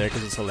stuff out there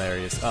because it's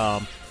hilarious.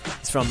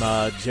 It's from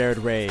Jared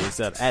Reyes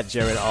at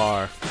Jared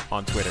R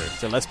on Twitter.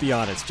 So let's be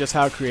honest, just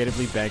how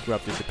creatively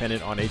bankrupt and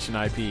dependent on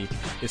H&IP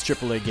is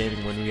AAA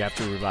gaming when we have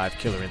to revive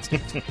Killer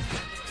Instinct.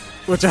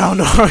 Which I don't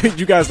know.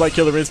 You guys like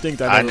Killer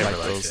Instinct? I never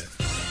liked those.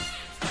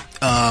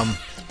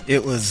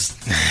 It was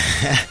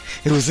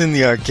it was in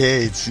the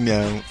arcades,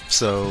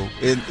 So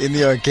in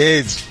the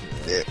arcades,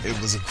 it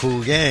was a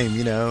cool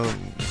game,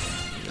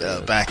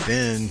 Back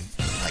then,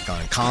 like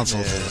on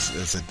consoles, it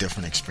was a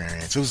different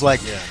experience. It was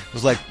like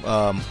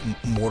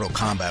Mortal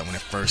Kombat when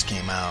it first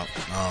came out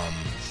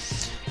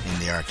in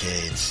the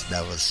arcades.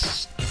 That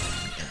was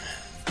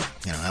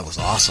that was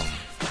awesome.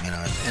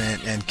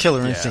 And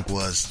Killer Instinct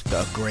was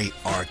a great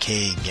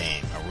arcade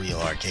game, a real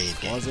arcade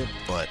game. Was it?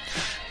 But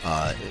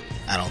I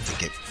don't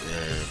think it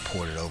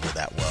ported over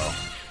that well.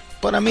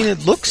 But I mean,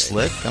 it looks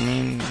slick. I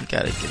mean, you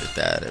gotta give it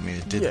that. I mean,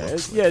 it did look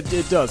slick. Yeah,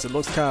 it does. It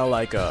looks kind of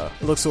like it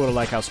looks sort of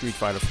like how Street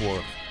Fighter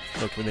 4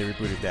 looked when they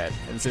rebooted that.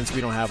 And since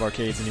we don't have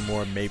arcades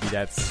anymore, maybe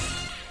that's,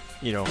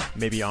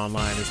 maybe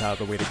online is how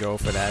the way to go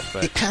for that.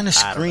 But it kind of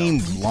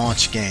screamed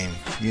launch game.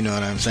 You know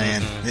what I'm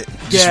saying?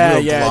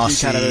 Mm-hmm. Real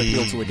glossy, kind of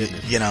appealed to it,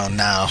 didn't it?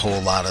 Not a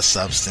whole lot of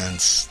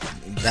substance.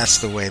 That's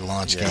the way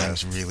launch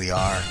games really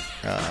are,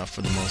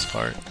 for the most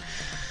part.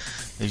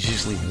 There's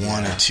usually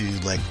one or two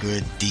like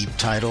good deep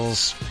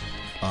titles,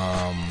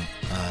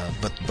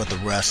 but the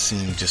rest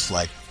seem just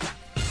like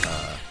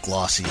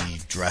glossy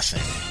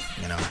dressing.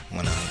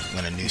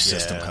 When a new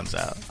system comes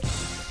out.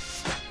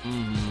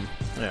 Mm-hmm.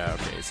 Yeah.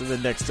 Okay. So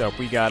then next up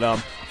we got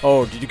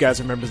did you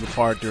guys remember the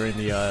part during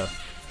the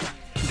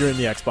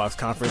Xbox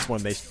conference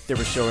when they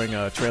were showing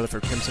a trailer for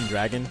Crimson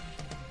Dragon?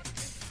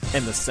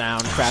 And the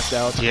sound crapped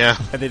out. Yeah.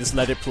 And they just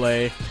let it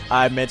play.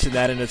 I mentioned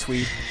that in a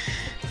tweet.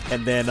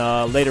 And then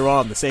later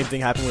on, the same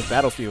thing happened with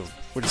Battlefield,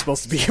 which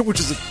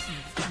is a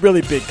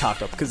really big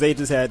cock up because they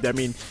just had. I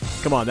mean,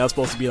 come on, that was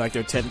supposed to be like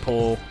their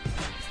tentpole,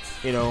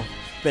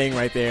 thing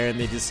right there, and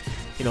they just,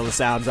 the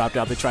sound dropped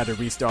out. They tried to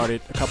restart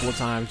it a couple of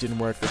times, didn't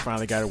work. They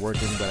finally got it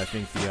working, but I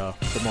think the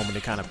moment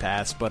it kind of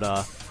passed. But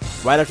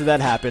right after that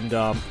happened,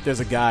 there's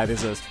an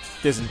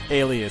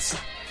alias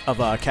of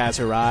Kaz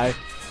Hirai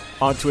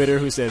on Twitter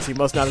who says he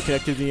must not have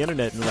connected to the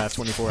internet in the last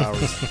 24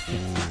 hours. Ooh,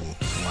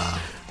 wow.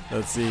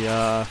 Let's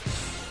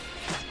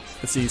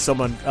see.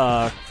 Someone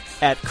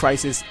at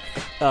Crisis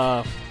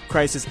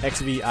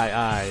XVII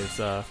is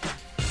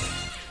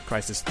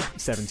Crisis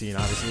 17,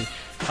 obviously.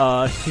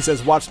 He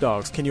says, "Watch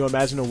Dogs. Can you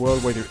imagine a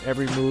world where your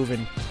every move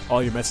and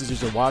all your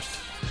messages are watched?"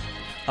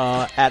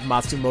 At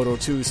Matsumoto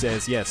 2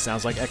 says, "Yes,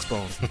 sounds like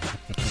X-Bone."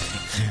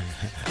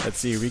 Let's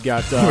see. We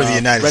got for the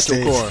United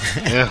Retrocore.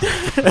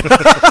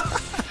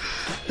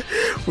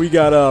 States. We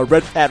got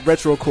at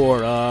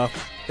Retrocore.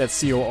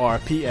 That's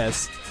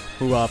CORPS.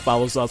 Who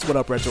follows us. What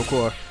up,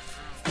 Retrocore?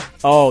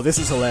 Oh, this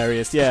is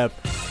hilarious. Yeah,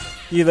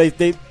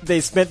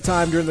 they spent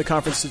time during the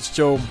conference to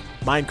show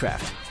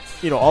Minecraft.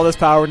 All this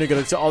power, and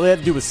all they had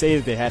to do was say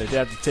that they had it. They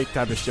had to take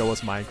time to show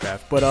us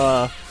Minecraft. But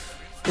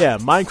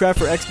Minecraft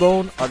for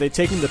X-Bone. Are they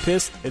taking the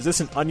piss? Is this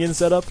an Onion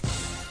setup?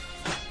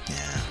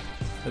 Yeah.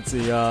 Let's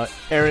see.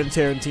 Aaron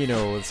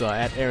Tarantino is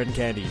at Aaron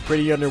Candy.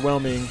 Pretty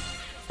underwhelming.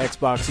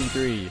 Xbox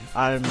E3.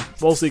 I'm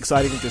mostly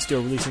excited that they're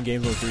still releasing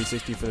games on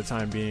 360 for the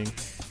time being,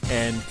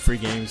 and free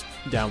games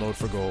download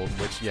for gold,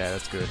 which,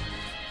 that's good.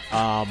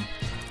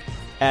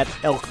 At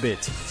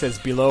Elkbit says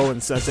Below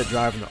and Sunset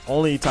Drive are the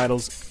only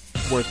titles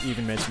worth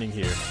even mentioning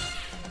here.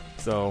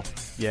 So,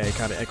 it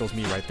kind of echoes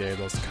me right there.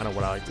 That's kind of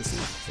what I like to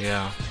see.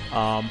 Yeah.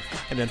 And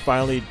then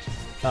finally,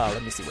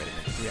 let me see, wait a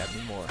minute. Do we have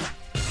any more?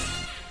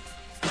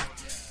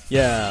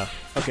 Yeah.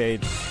 Okay.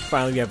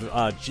 Finally, we have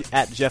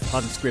at Jeff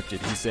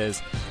Unscripted. He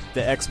says,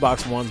 the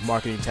Xbox One's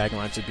marketing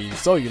tagline should be,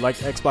 "So you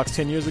liked Xbox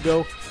 10 years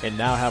ago and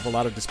now have a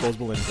lot of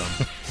disposable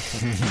income."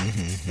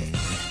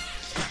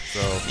 So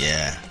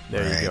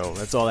there you go.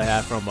 That's all I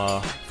have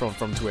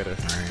from Twitter.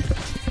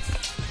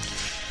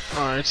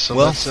 All right, so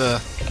let's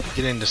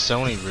get into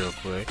Sony real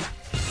quick.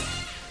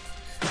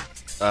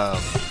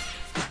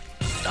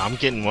 I'm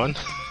getting one.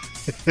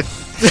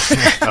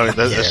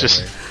 Let's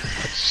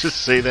just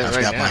say that I've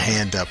right now. got my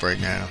hand up right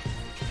now.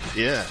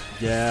 Yeah.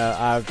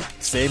 Yeah.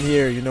 Same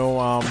here.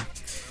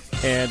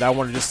 And I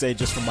want to just say,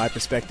 just from my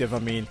perspective, I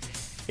mean,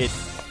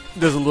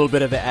 there's a little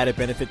bit of an added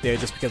benefit there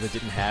just because I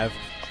didn't have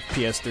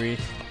PS3.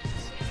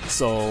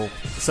 So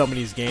some of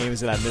these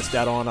games that I missed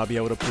out on, I'll be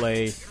able to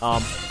play.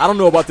 I don't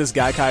know about this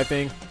Gaikai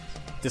thing,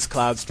 this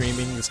cloud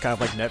streaming, this kind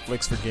of like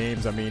Netflix for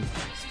games. I mean,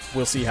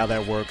 we'll see how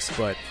that works.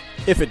 But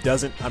if it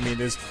doesn't,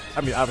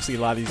 obviously a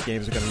lot of these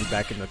games are going to be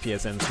back in the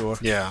PSN store.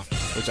 Yeah.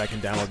 Which I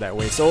can download that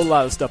way. So a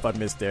lot of stuff I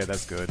missed there,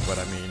 that's good. But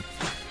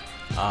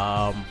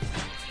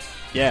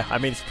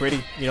it's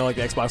pretty. Like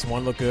the Xbox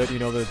One looked good.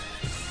 The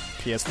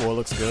PS4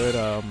 looks good.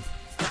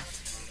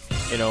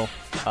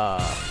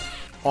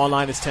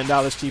 Online is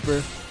 $10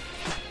 cheaper,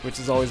 which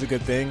is always a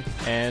good thing.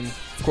 And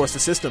of course, the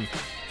system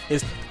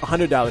is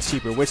 $100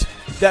 cheaper. Which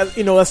that's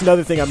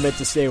another thing I meant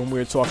to say when we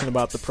were talking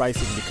about the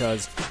pricing,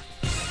 because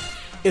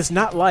it's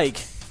not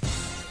like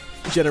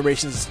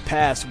generations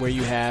past where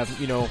you have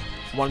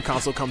one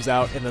console comes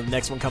out and the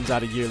next one comes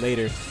out a year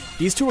later.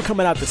 These two are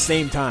coming out at the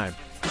same time.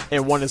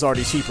 And one is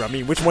already cheaper.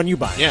 Which one you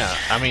buying? Yeah,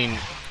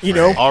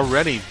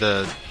 already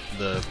the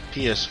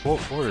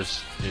PS4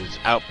 is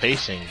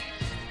outpacing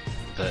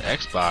the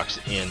Xbox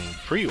in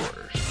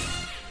pre-orders.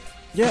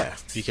 Yeah,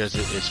 because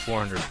it's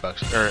 $400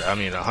 or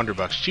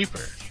 $100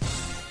 cheaper.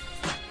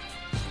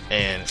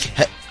 And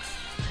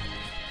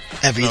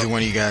have either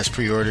one of you guys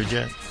pre-ordered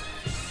yet?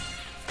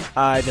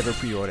 I never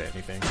pre-order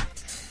anything.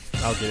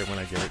 I'll get it when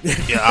I get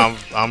it. Yeah,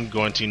 I'm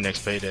going to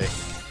next payday.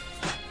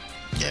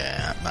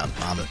 Yeah,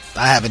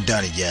 I haven't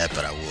done it yet,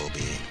 but I will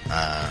be.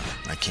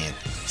 I can't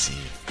see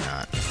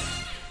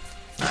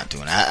not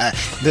doing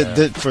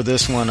it. For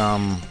this one,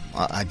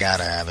 I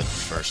gotta have it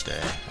first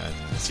day.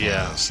 It's one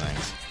of those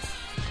things.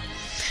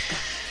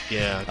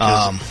 Yeah,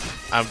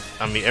 I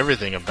mean,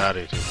 everything about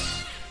it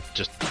is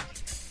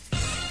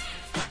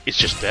it's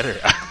just better.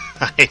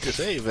 I hate to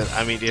say it, but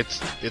I mean,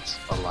 it's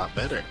a lot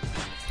better.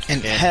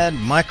 And had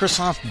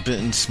Microsoft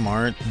been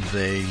smart,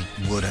 they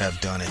would have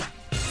done it.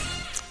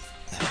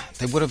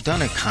 They would have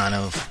done it kind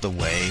of the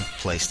way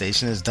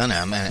PlayStation has done it.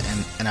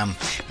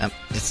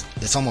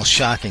 It's almost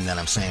shocking that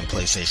I'm saying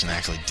PlayStation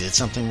actually did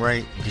something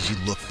right, because you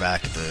look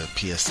back at the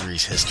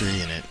PS3's history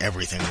and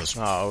everything was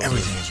wrong. It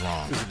was a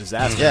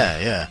disaster.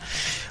 Yeah.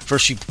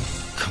 First, you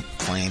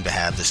claim to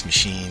have this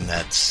machine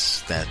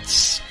that's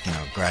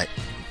great.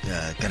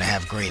 Going to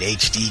have great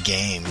HD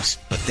games,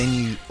 but then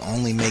you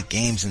only make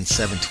games in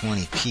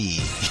 720p.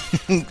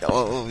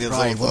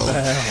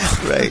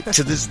 Right.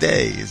 To this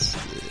day,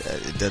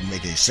 it doesn't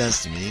make any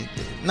sense to me.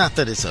 Not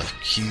that it's a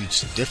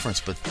huge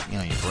difference, but you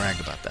brag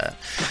about that.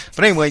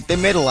 But anyway, they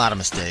made a lot of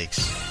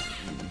mistakes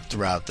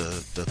throughout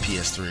the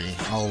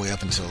PS3, all the way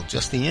up until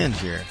just the end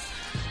here,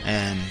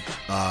 and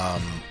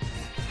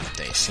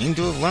they seem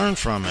to have learned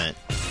from it.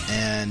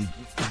 And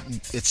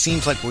it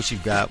seems like what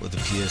you've got with the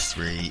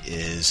PS3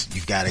 is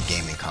you've got a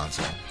gaming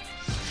console.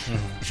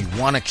 Mm-hmm. If you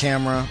want a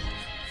camera,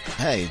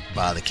 hey,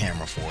 buy the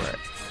camera for it.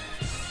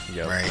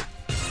 Yep. Right?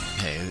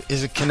 Hey,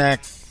 is it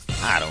Kinect?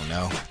 I don't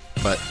know.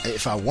 But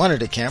if I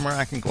wanted a camera,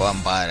 I can go out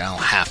and buy it. I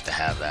don't have to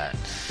have that.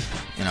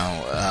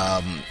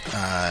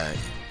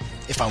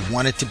 If I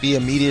want it to be a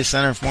media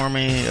center for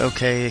me,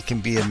 okay, it can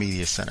be a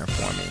media center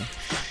for me.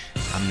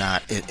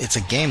 It's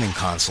a gaming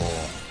console,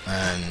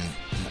 and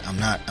I'm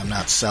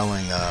not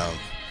selling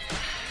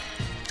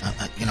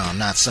I'm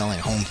not selling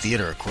home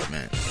theater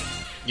equipment.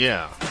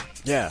 Yeah.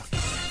 And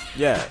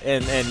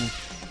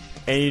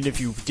even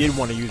if you did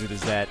want to use it as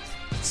that,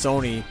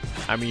 Sony,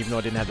 I mean, even though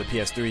it didn't have the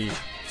PS3,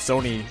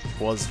 Sony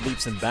was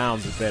leaps and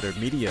bounds a better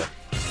media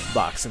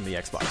box than the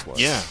Xbox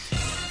was. Yeah.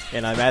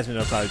 And I imagine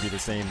it'll probably be the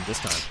same this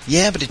time.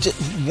 Yeah, but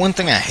one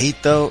thing I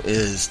hate, though,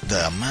 is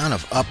the amount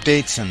of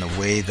updates and the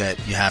way that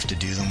you have to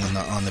do them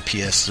on the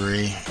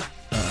PS3.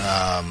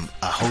 I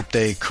hope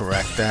they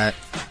correct that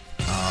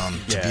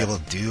to be able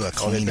to do a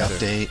clean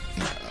update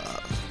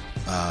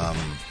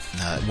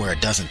where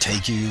it doesn't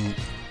take you,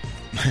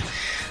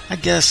 I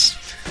guess,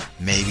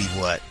 maybe,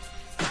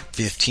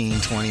 15,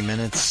 20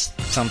 minutes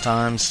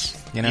sometimes,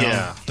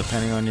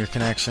 depending on your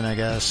connection, I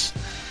guess.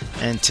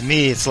 And to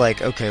me, it's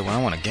like, okay, when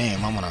I want a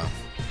game, I want a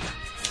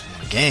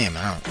game.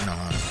 I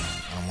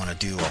don't want to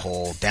do a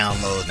whole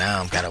download.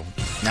 Now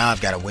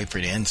I've got to wait for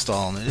it to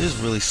install, and it is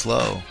really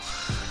slow.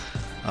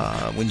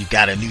 When you've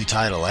got a new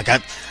title,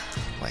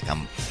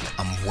 I'm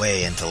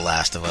way into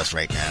Last of Us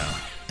right now,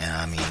 and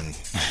I mean,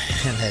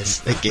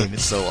 that game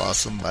is so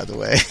awesome, by the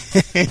way.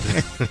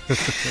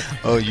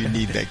 Oh, you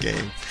need that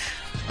game.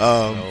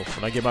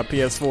 When I get my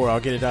PS4,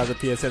 I'll get it out of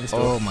the PSN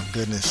store. Oh my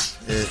goodness,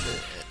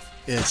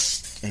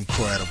 it's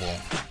incredible.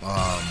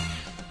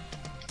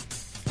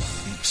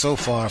 So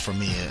far for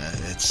me,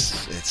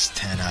 it's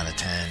 10 out of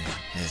 10.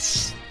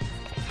 It's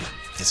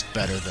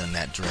better than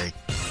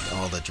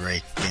all the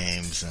Drake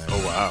games. And,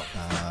 oh wow,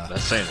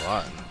 that's saying a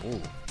lot. Ooh.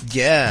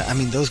 Yeah, I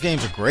mean, those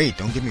games are great.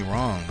 Don't get me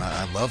wrong.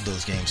 I love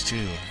those games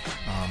too.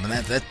 And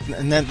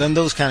then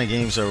those kind of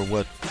games are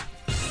what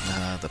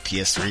the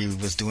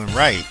PS3 was doing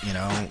right.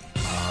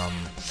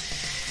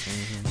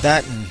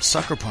 That and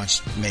Sucker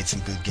Punch made some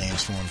good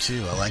games for him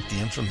too. I like the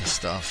Infamous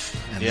stuff.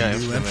 And the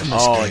new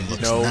Infamous game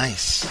looks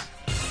nice.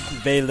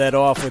 They let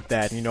off with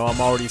that.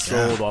 I'm already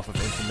sold off of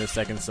Infamous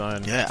Second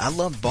Son. Yeah, I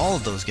loved all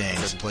of those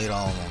games. Played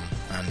all of them,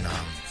 and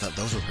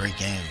those were great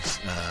games.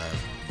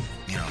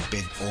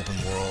 Big open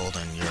world,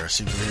 and you're a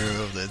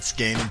superhero that's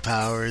gaining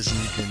powers, and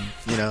you can,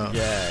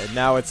 Yeah,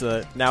 now it's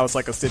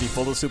like a city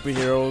full of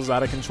superheroes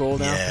out of control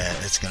now. Yeah,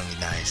 it's gonna be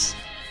nice.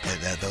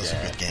 Those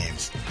are good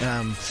games.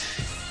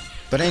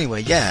 But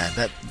anyway,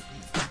 that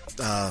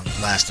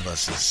Last of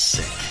Us is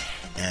sick,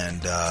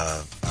 and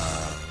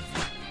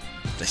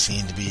they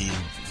seem to be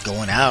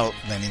going out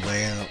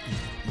anyway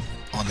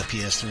on the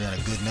PS3 on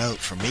a good note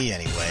for me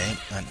anyway.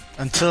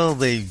 Until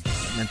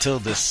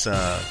this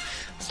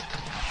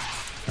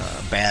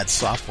bad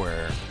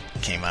software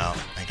came out,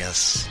 I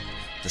guess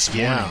this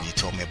morning. You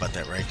told me about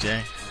that, right,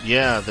 Jay?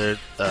 Yeah, the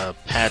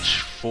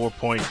patch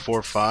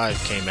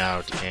 4.45 came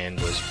out and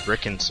was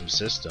bricking some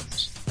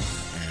systems.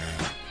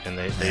 And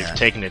they've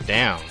taken it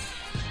down.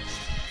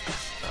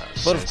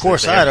 But of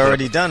course, I had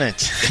already done it.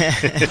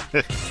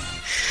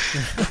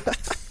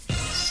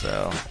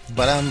 So,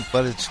 but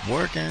it's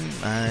working.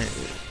 I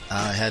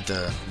had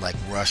to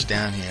rush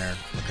down here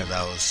because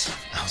I was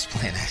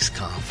playing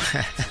XCOM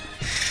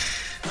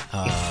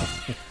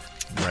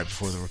right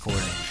before the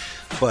recording.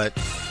 But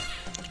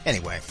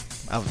anyway,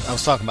 I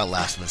was talking about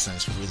Last of Us, and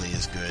it really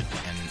is good,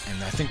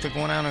 and I think they're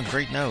going out on a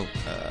great note.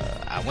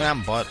 I went out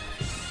and bought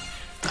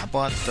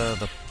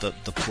the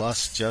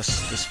Plus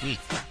just this week.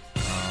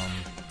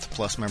 The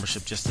Plus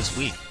membership just this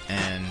week,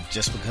 and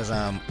just because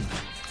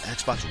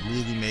Xbox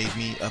really made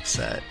me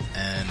upset,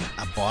 and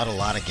I bought a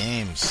lot of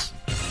games.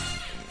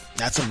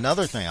 That's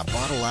another thing. I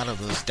bought a lot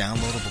of those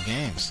downloadable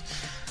games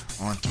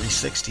on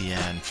 360,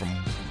 and from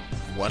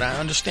what I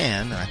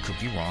understand, and I could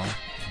be wrong,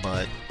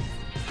 but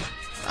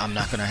I'm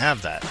not going to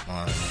have that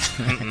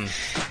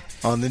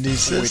on the new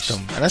system.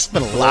 And that's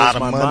been a lot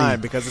of money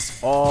because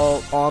it's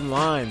all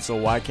online. So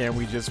why can't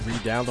we just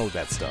re-download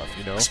that stuff?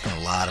 I spent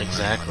a lot of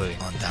money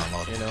on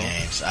downloadable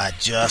games. I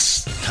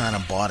just kind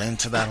of bought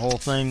into that whole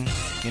thing,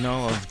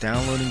 of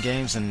downloading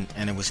games, and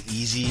it was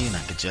easy, and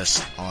I could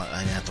just I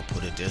didn't have to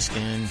put a disc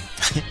in,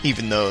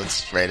 even though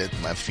it's right at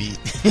my feet.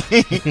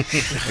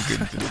 I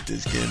couldn't put a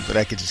disc in, but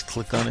I could just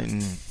click on it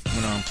and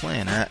I'm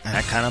playing. And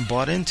I kind of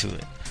bought into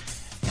it,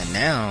 and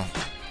now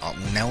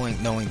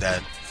knowing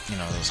that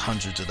those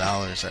hundreds of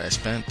dollars that I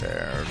spent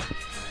there.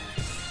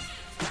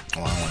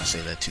 Well, I don't want to say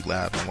that too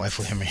loud. My wife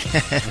will hear me.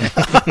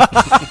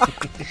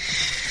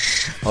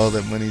 All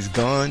that money's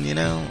gone.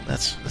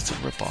 That's a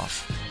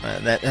ripoff.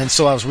 And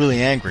so I was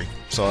really angry.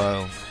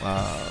 So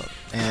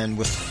and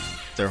with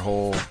their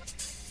whole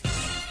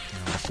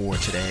before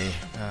today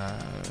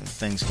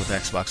things with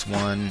Xbox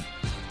One,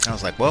 I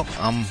was like, well,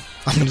 I'm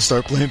going to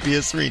start playing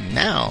PS3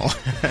 now.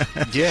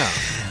 Yeah.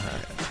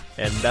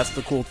 And that's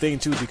the cool thing,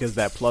 too, because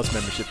that Plus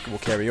membership will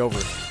carry over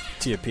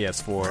to your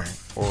PS4. Right.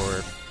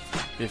 Or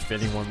if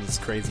anyone's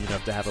crazy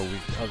enough to have a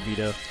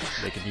Vita,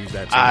 they can use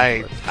that, too.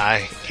 I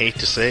hate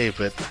to say it,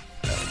 but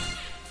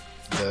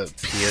the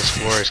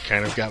PS4 has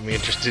kind of got me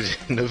interested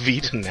in the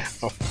Vita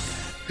now.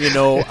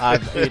 You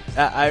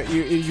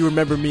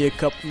remember me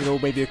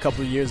maybe a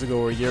couple of years ago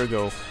or a year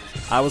ago,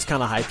 I was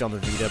kind of hyped on the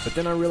Vita, but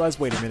then I realized,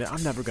 wait a minute,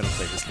 I'm never going to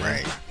play this game.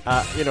 Right.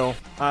 I'm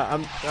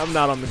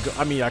not on the go.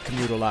 I mean, I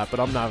commute a lot,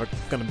 but I'm not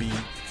going to be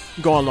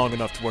gone long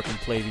enough to work and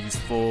play these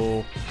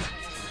full.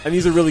 And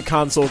these are really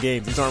console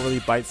games. These aren't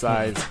really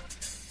bite-sized,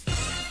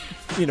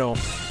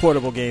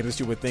 portable games that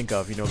you would think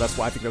of. That's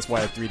why I think that's why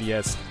a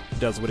 3DS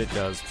does what it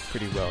does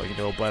pretty well.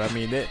 But I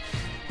mean,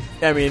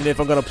 if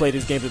I'm going to play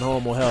these games at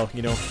home, well, hell,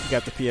 you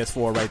got the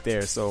PS4 right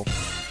there. So,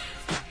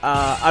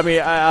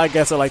 I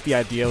guess I like the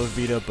idea of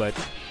Vita, but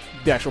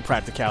the actual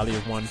practicality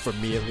of one, for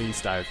me at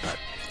least, I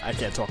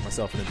can't talk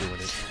myself into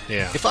doing it.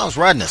 Yeah. If I was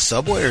riding a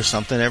subway or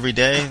something every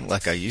day,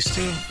 like I used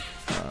to,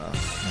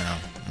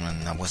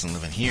 when I wasn't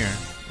living here,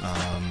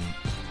 I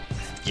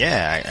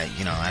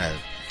had an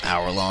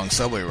hour-long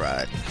subway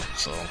ride.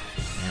 So,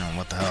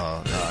 what the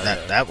hell?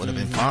 That would have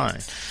been fine.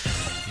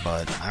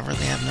 But I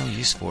really have no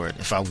use for it.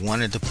 If I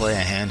wanted to play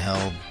a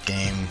handheld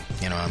game,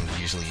 I'm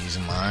usually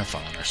using my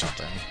iPhone or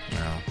something,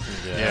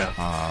 Yeah.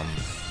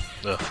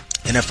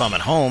 And if I'm at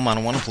home, I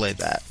don't want to play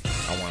that.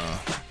 I want to,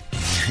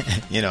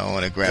 I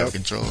want to grab a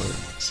controller.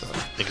 So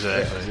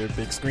exactly. Yeah, your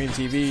big screen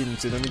TV and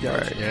sit on the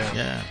couch. Right.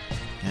 Yeah.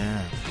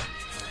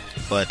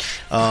 But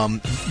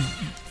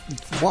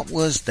what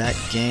was that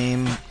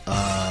game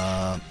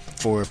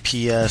for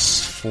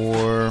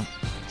PS4?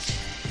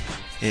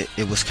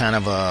 It was kind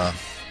of a.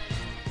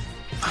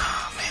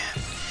 Oh man,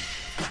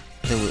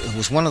 it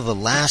was one of the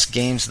last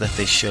games that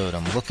they showed.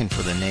 I'm looking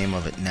for the name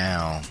of it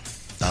now.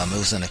 It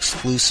was an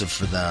exclusive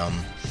for them,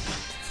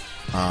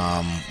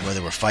 where they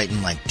were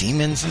fighting like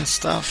demons and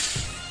stuff.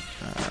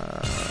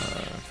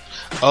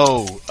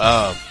 What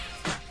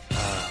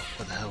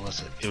the hell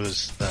was it? It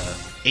was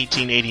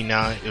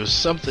 1889. It was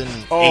something.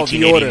 Oh,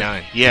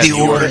 1889. Yeah, the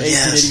Order.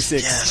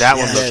 1886. Yes, that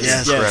one looked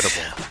incredible.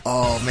 Yes.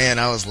 Oh man,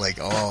 I was like,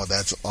 oh,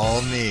 that's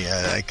all me.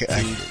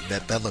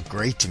 That looked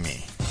great to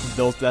me.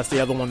 That's the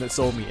other one that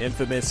sold me.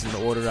 Infamous and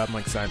The Order. I'm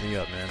like, sign me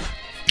up, man.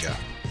 Yeah.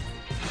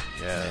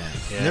 Yeah.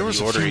 There was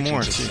a few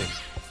more too.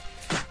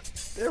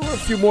 There were a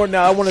few more.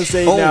 Now I want to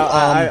say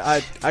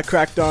I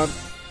cracked on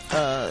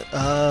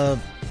the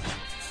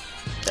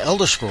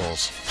Elder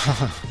Scrolls.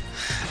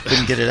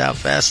 Couldn't get it out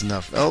fast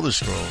enough. Elder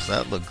Scrolls,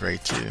 that looked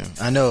great too.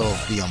 I know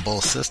it'll be on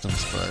both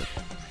systems, but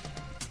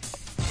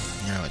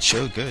it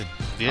showed good.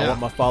 I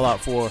want my Fallout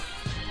 4.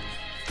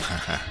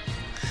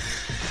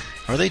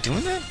 Are they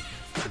doing that?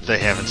 They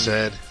haven't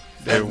said.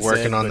 They're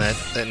working on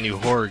that new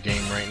horror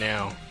game right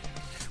now,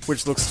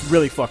 which looks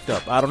really fucked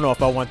up. I don't know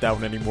if I want that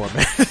one anymore,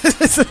 man.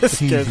 It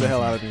scares the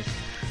hell out of me.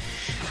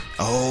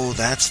 Oh,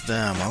 that's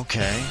them.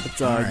 Okay.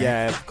 It's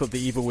it's called The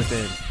Evil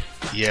Within.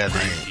 Yeah.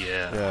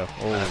 Yeah.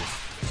 Oh.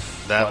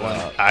 That one,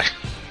 I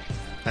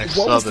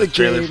saw the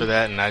trailer for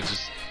that, and I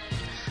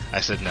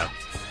said no.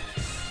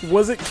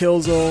 Was it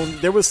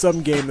Killzone? There was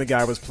some game the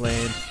guy was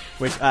playing,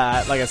 which,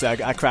 like I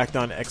said, I cracked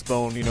on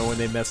Xbone, when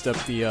they messed up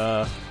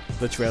the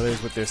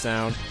trailers with their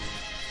sound.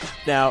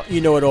 Now,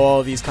 at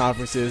all these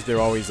conferences, they're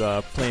always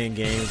playing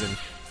games, and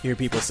you hear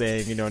people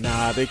saying,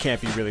 nah, they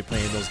can't be really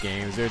playing those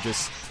games.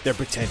 They're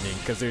pretending,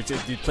 because they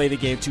play the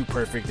game too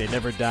perfect. They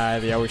never die.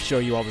 They always show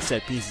you all the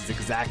set pieces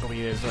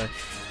exactly. It's like,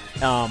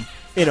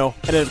 and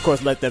then of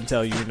course let them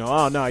tell you,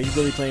 oh no, you're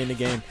really playing the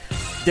game.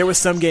 There was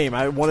some game,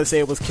 I want to say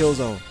it was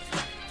Killzone,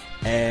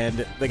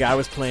 and the guy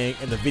was playing,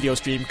 and the video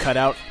stream cut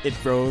out. It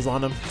froze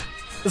on him,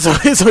 so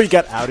he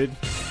got outed.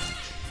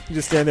 He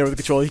just stand there with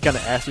the controller. He kind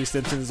of Ashley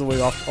Simpson his way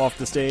off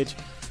the stage.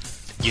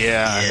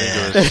 Yeah. I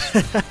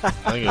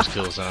think it was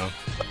Killzone.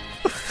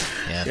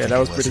 Yeah, that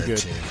was pretty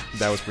good.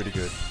 That was pretty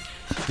good.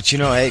 But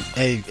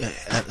hey,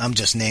 I'm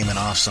just naming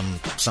off some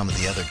of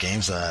the other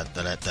games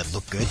that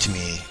look good to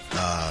me.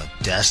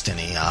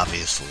 Destiny,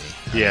 obviously.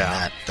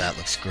 Yeah. That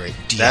looks great.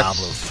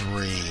 Diablo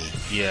 3.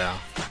 Yeah.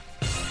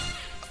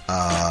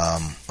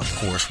 Of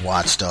course,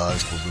 Watch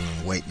Dogs. We've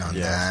been waiting on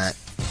that.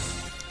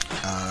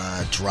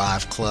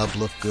 Drive Club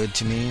looked good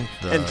to me.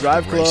 And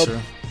Drive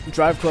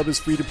Club is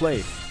free to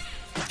play.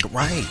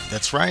 Right,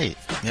 that's right.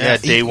 Yeah,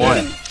 day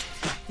one.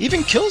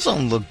 Even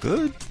Killzone looked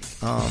good.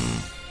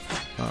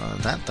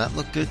 That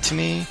looked good to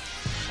me.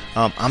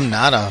 I'm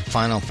not a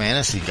Final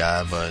Fantasy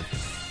guy, but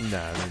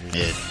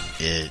it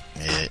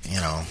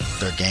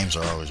their games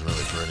are always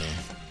really pretty.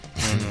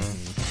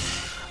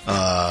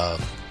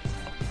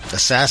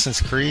 Assassin's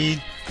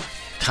Creed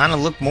kind of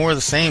looked more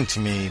the same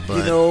to me,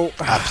 but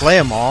I play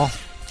them all,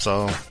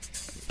 so.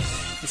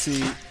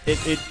 See,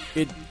 it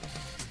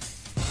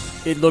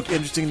looked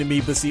interesting to me,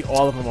 but see,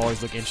 all of them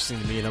always look interesting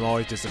to me, and I'm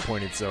always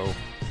disappointed, so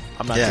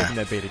I'm not taking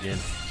that bait again.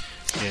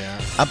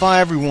 Yeah, I buy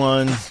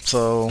everyone,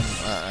 so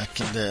I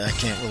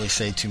can't really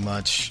say too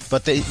much.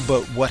 But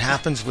what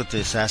happens with the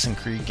Assassin's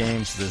Creed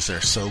games is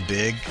they're so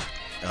big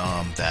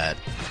that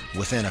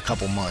within a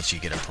couple months you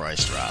get a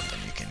price drop,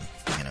 and you can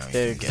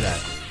get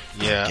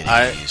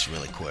it used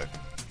really quick.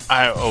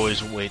 I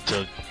always wait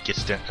till it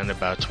gets down to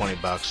about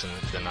 $20, and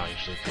then I'll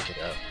usually pick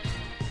it up.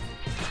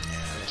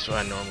 Yeah, that's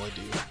what I normally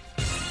do.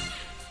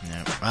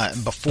 Yeah,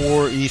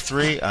 before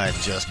E3, I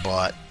just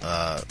bought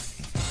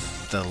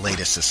the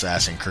latest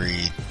Assassin's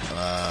Creed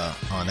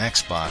on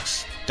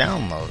Xbox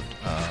download.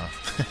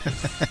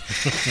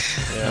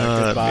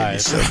 That made me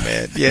so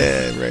mad.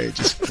 Yeah, right.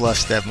 Just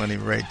flushed that money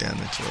right down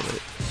the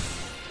toilet.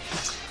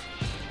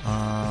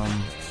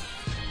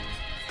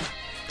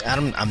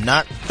 Adam, I'm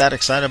not that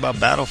excited about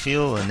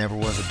Battlefield. I never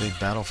was a big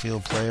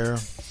Battlefield player.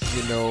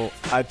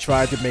 I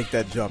tried to make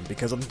that jump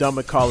because I'm done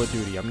with Call of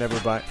Duty.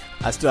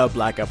 I still have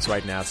Black Ops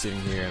right now sitting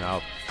here, and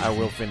I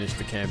will finish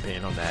the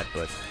campaign on that.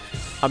 But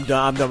I'm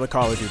done with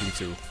Call of Duty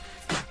too.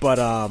 But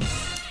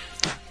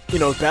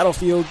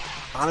Battlefield,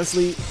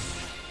 honestly,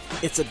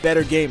 it's a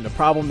better game. The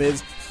problem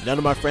is none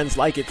of my friends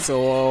like it,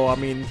 so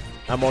I'm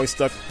always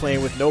stuck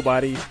playing with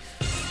nobody.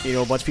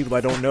 A bunch of people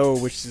I don't know,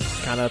 which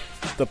is kind of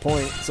the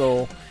point.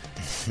 So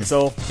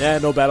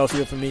no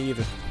Battlefield for me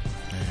either.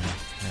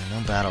 No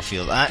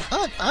Battlefield. I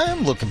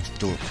am looking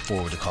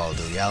forward to Call of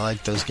Duty. I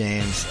like those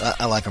games.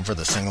 I like them for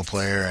the single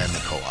player and the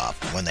co-op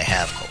when they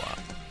have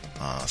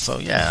co-op. So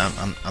yeah,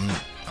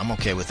 I'm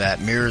okay with that.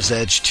 Mirror's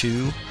Edge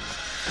 2.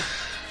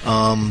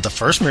 The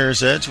first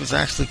Mirror's Edge was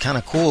actually kind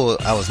of cool.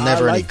 I was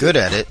never any good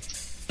at it.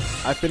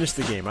 I finished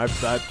the game. I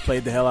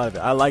played the hell out of it.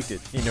 I liked it.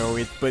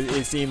 But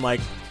it seemed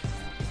like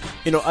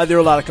there were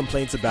a lot of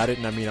complaints about it,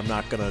 and I'm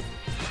not gonna.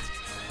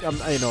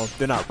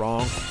 They're not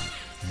wrong.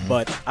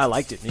 But I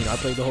liked it. I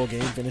played the whole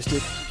game, finished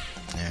it,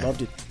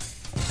 loved it.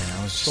 Yeah,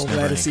 I was just so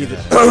glad to see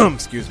that.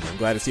 Excuse me. I'm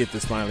glad to see that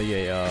there's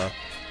finally a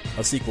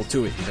sequel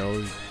to it.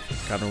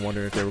 Kind of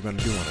wonder if they were going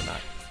to do one or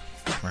not.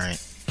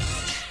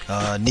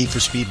 Right. Need for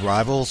Speed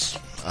Rivals.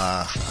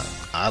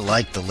 I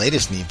like the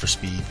latest Need for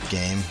Speed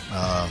game.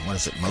 What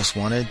is it? Most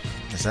Wanted?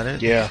 Is that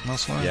it? Yeah.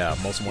 Most Wanted. Yeah,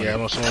 Most Wanted. Yeah,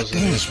 Most Wanted is the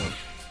latest one.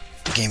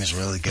 The game is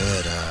really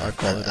good. I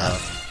call it out.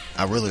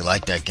 I really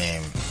like that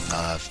game.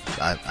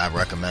 I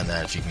recommend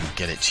that if you can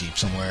get it cheap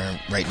somewhere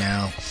right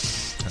now.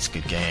 That's a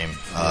good game.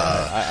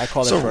 I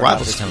call it. So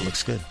Rivals kind of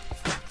looks good.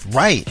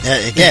 Right.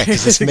 Yeah,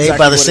 because it's made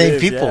by the same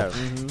people. Yeah.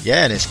 Mm-hmm.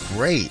 Yeah, and it's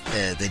great.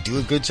 They do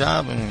a good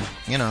job, and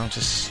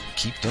just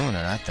keep doing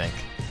it. I think.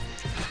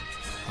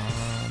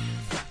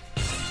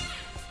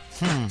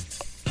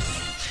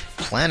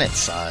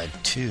 PlanetSide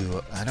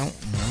 2. I don't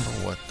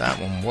remember what that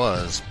one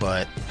was,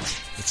 but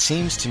it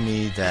seems to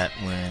me that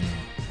when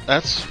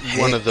that's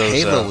one of those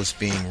Halo was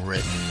being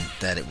written,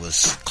 that it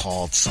was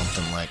called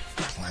something like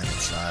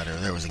PlanetSide, or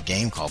there was a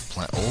game called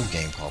old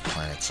game called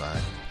PlanetSide.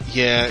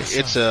 Yeah,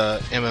 it's a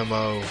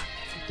MMO,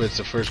 but it's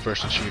a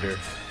first-person shooter.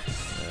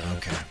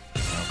 Okay.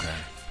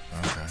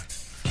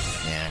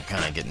 Yeah, I'm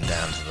kind of getting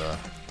down to the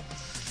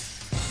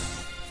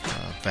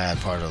bad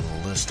part of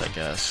the list, I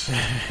guess.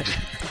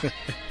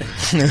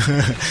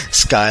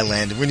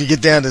 Skylanders. When you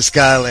get down to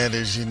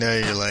Skylanders,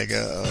 you're like,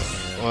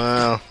 uh-oh.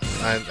 Well,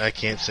 I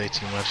can't say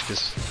too much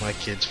because my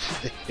kids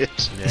play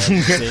it.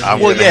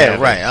 Yeah,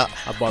 right. I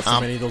bought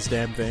so many of those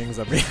damn things.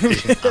 I'm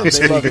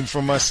speaking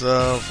for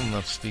myself.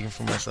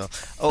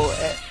 Oh,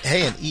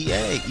 hey, and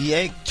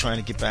EA trying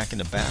to get back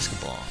into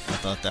basketball. I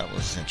thought that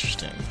was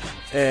interesting.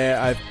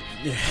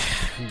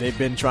 They've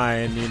been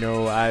trying,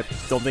 I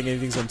don't think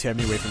anything's going to tear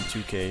me away from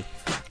 2K.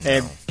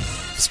 And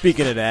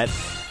speaking of that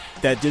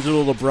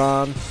digital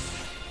LeBron,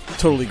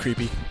 totally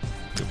creepy.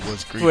 It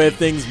was creepy. With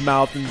things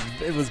mouth and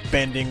it was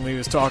bending when he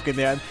was talking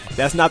there.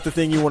 That's not the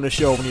thing you want to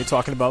show when you're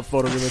talking about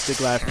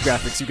photorealistic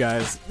graphics, you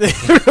guys.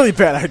 Really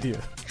bad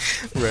idea.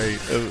 Right.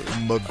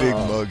 My big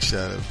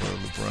mugshot of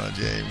LeBron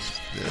James.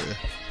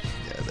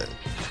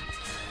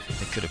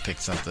 They could have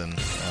picked something.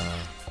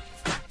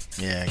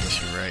 Yeah, I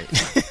guess you're right.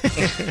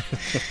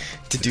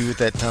 To do at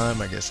that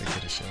time, I guess I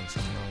could have shown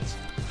something else.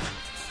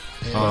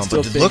 Yeah,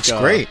 but it looks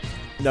great.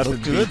 Nothing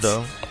looked good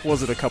though.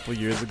 Was it a couple of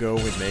years ago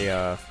when they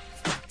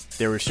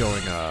were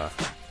showing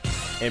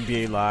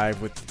NBA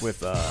Live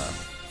with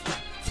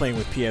playing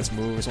with PS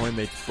Moves when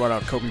they brought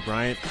out Kobe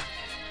Bryant.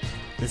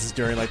 This is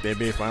during like the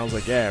NBA Finals.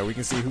 Like, yeah, we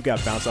can see who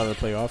got bounced out of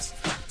the playoffs.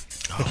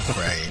 Oh,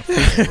 right.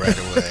 Yeah, right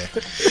away.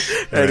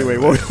 Anyway,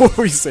 what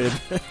were you saying?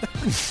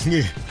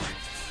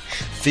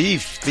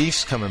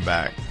 Thief's coming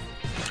back.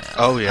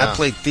 Oh, yeah. I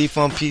played Thief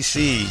on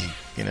PC,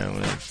 when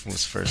it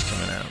was first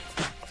coming out.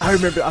 I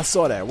remember, I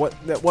saw that.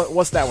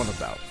 What's that one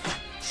about?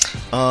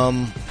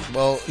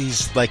 Well,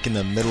 he's like in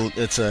the middle.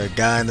 It's a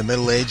guy in the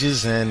Middle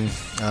Ages, and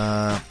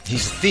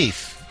he's a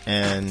thief.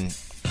 And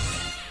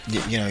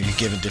you're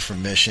given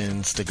different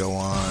missions to go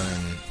on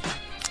and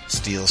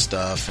steal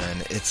stuff,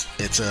 and it's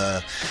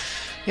a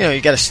you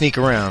got to sneak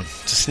around.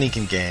 It's a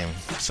sneaking game.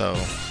 So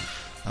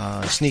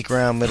sneak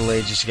around Middle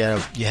Ages.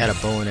 You had a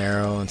bow and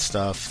arrow and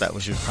stuff. That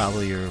was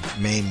probably your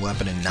main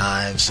weapon, and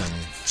knives and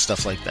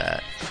stuff like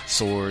that.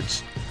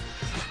 Swords.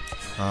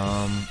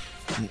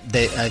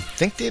 I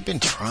think they've been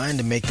trying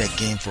to make that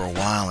game for a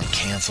while and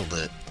canceled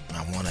it.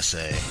 I want to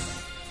say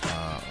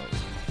a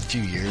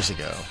few years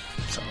ago.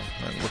 So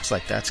it looks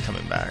like that's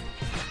coming back.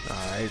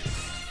 Alright.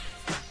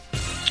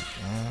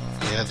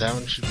 Yeah, that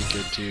one should be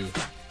good too.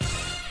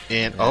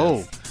 And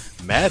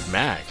Mad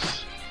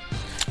Max.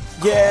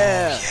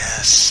 Yeah. Oh,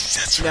 yes,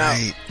 that's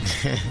right.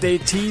 They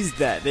teased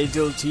that. They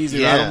do tease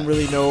it. Yeah. I don't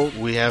really know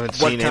We haven't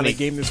what seen kind any of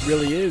game this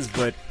really is,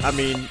 but I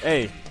mean,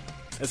 hey,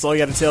 that's all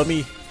you got to tell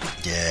me.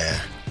 Yeah.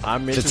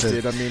 I'm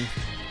interested.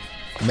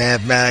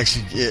 Mad Max,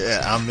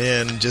 yeah, I'm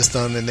in just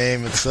on the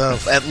name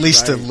itself. At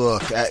least to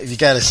look. You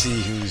got to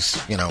see who's,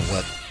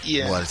 what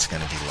it's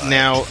going to be like.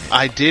 Now,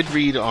 I did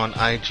read on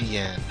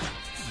IGN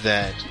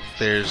that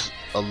there's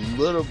a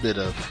little bit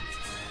of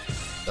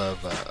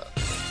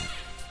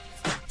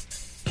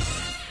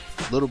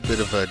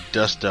a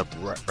dust up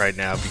right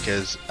now,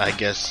 because I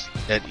guess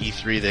at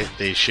E3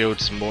 they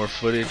showed some more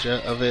footage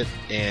of it,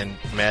 and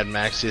Mad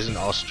Max isn't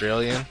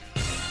Australian,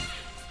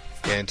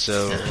 and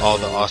so all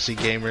the Aussie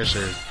gamers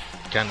are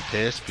kind of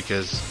pissed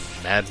because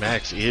Mad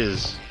Max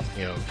is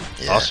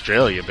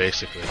Australia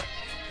basically.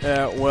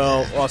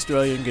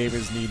 Australian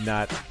gamers need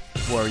not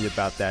worry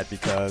about that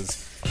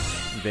because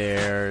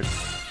they're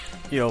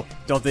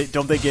don't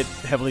they get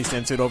heavily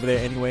censored over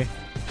there anyway?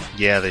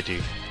 Yeah, they do.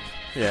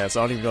 Yeah, so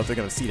I don't even know if they're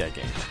going to see that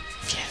game.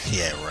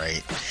 Yeah,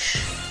 right.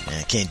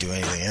 Yeah, can't do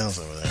anything else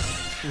over there.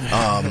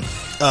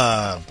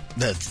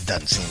 That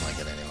doesn't seem like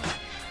it anyway.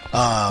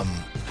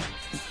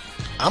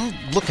 I'm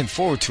looking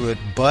forward to it,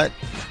 but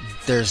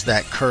there's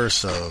that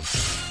curse of,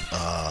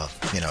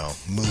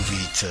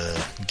 movie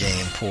to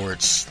game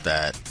ports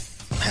that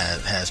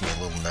has me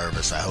a little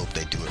nervous. I hope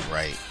they do it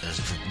right. There's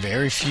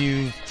very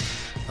few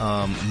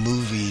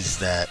movies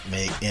that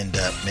end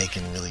up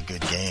making really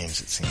good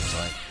games, it seems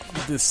like.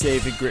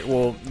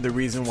 The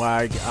reason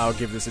why I'll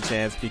give this a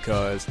chance,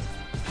 because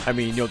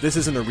this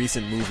isn't a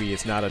recent movie.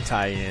 It's not a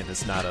tie-in.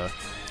 It's not a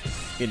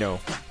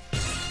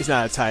it's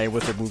not a tie-in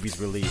with the movie's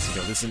release.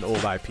 This is an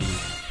old IP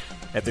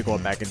that they're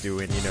going back and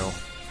doing.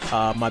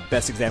 My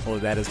best example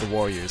of that is the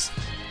Warriors.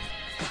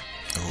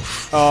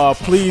 Oof.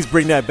 Please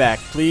bring that back.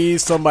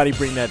 Please, somebody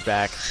bring that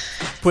back.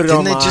 Put it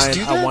online. They just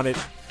do that? I want it.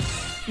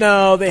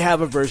 No, they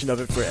have a version of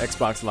it for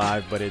Xbox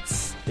Live, but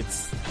it's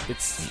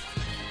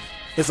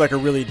like a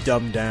really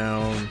dumbed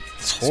down,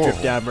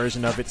 stripped down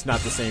version of it. It's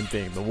not the same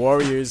thing. The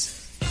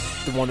Warriors,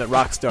 the one that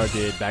Rockstar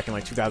did back in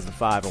like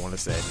 2005, I want to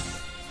say.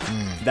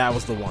 That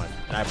was the one.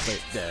 And I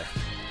played there.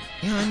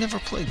 I never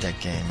played that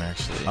game,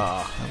 actually.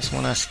 That was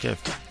one I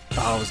skipped.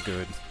 Oh, it was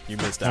good. You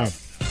missed out.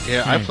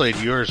 Yeah, I played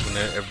yours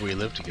whenever we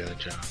lived together,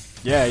 John.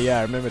 Yeah,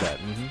 I remember that.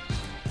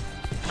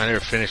 Mm-hmm. I never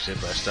finished it,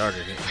 but I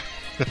started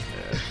it.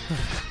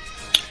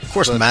 Of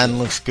course, Madden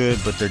looks good,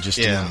 but they're just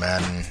doing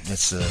Madden.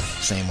 It's the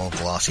same old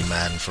glossy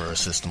Madden for a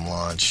system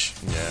launch.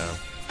 Yeah.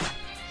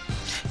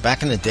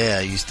 Back in the day,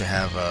 I used to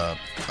have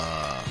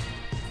I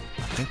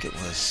think it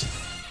was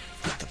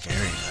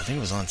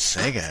on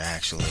Sega,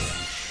 actually.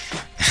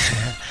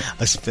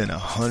 I spent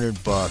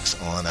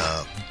 $100 on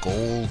a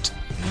gold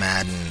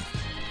Madden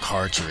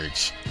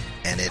cartridge,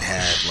 and it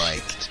had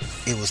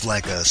it was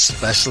like a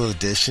special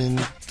edition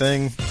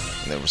thing.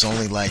 And it was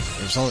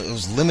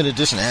limited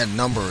edition.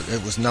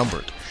 It was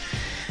numbered,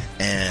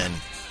 and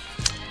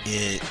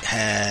it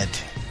had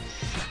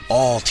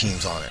all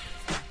teams on it.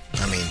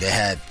 They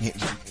had it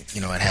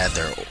had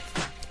their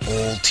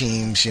old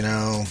teams,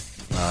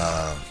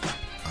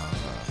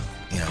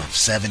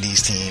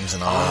 70s teams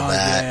and all of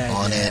that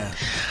on it,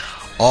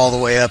 all the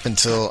way up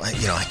until, I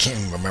can't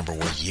even remember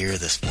what year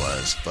this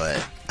was,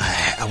 but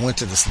I went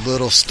to this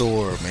little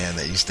store, man,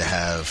 that used to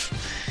have,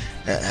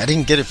 I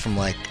didn't get it from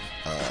the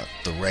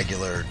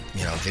regular,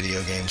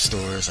 video game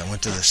stores. I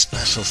went to this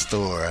special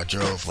store. I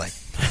drove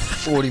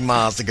 40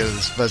 miles to go to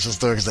the special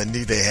store because I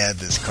knew they had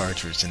this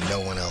cartridge and no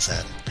one else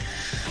had it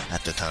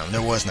at the time.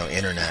 There was no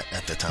internet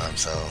at the time,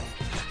 so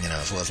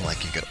it wasn't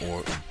like you could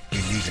you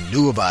even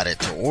knew about it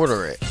to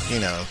order it,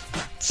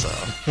 so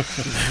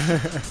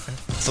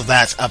so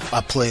that's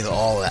I played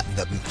all that,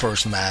 the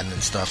first Madden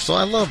and stuff, so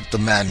I love the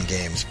Madden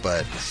games.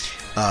 But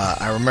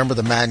I remember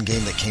the Madden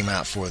game that came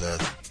out for the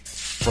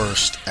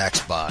first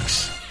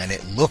Xbox, and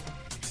it looked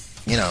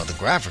the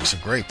graphics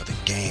are great, but the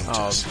game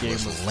just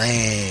was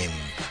lame.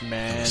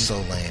 Man, it was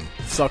so lame.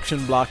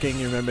 Suction blocking,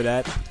 you remember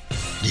that?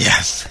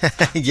 Yes.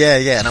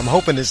 yeah, and I'm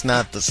hoping it's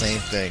not the same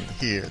thing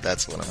here.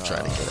 That's what I'm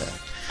trying to get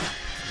at.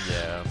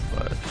 Yeah,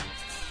 but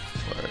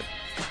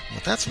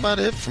that's about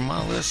it for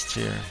my list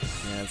here.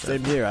 Yeah,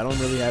 same here. I don't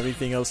really have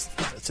anything else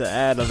to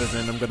add other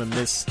than I'm gonna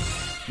miss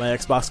my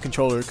Xbox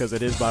controller because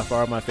it is by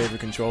far my favorite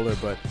controller.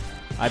 But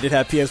I did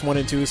have PS1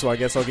 and 2, so I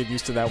guess I'll get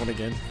used to that one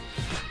again.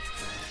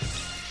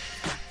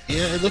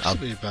 Yeah, it looks to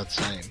be about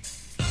the same.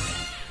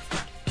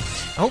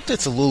 I hope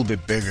it's a little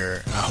bit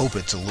bigger. I hope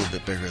it's a little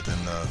bit bigger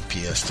than the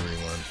PS3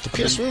 one. The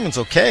PS3 one's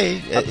okay.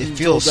 It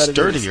feels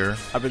sturdier.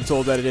 I've been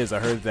told that it is. I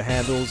heard the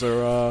handles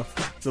are a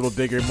little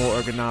bigger, more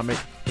ergonomic.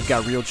 It's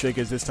got real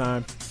triggers this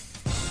time.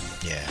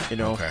 Yeah.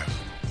 Okay.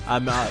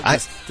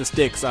 The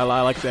sticks. I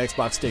like the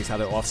Xbox sticks. How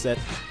they're offset.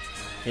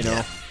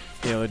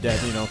 They're dead.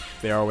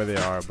 They are where they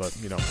are. But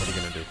what are you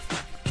gonna do?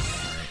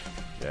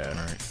 Right. Yeah. All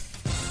right.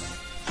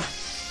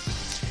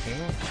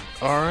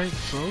 All right,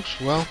 folks.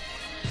 Well,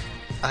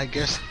 I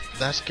guess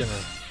that's gonna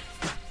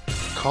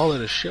call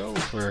it a show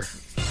for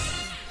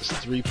this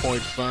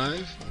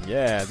 3.5.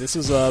 Yeah, this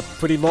is a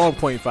pretty long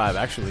 0.5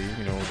 actually.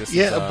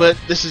 But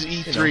this is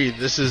E3.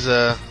 This is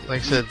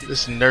like I said,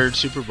 this is Nerd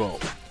Super Bowl.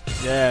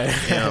 Yeah,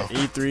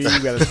 E3.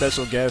 You got a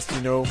special guest.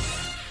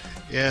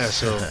 Yeah,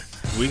 so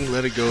we can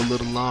let it go a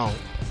little long,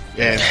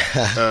 and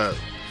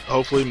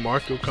hopefully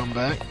Mark will come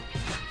back,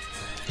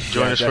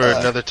 join us for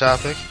another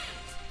topic.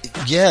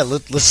 Yeah,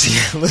 let's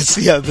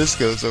see how this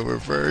goes over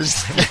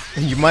first.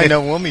 You might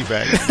not want me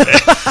back.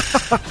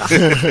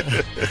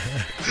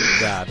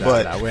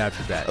 Nah, we have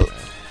you back.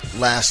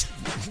 Last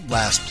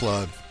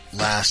plug,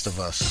 Last of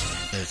Us.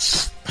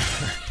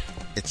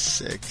 It's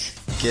sick.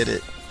 Get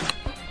it.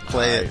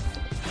 Play it.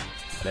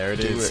 There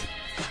it do is. It.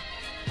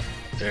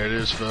 There it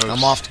is, folks.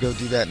 I'm off to go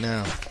do that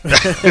now.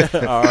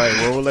 All right,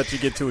 well, we'll let you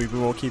get to it. We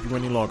won't keep you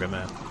any longer,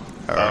 man.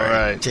 All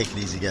right. Take it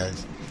easy,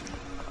 guys.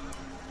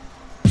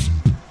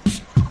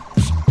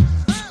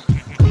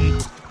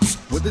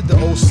 What did the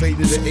old say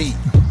to the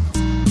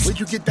 8? Where'd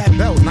you get that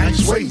belt?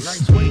 Nice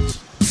waist.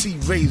 See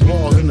Ray's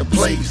wall in the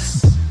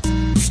place.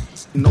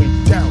 No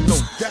doubt.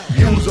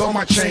 Use all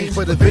my change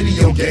for the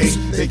video game.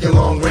 Thinking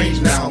long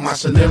range now, my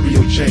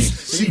scenario changed.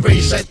 See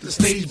Ray set the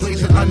stage,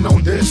 blazing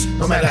unknown this.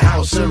 No matter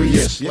how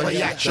serious,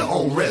 play at your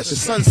own risk. The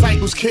Sun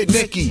Cycles Kid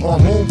Nicky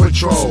on Moon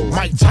Patrol.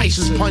 Mike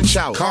Tyson's Punch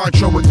Out.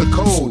 Contra with the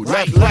code.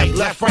 Left,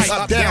 right,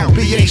 up, down.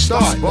 BA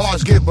start.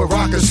 Bars give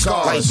Baraka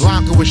scars.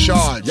 Like Blanca with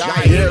shards.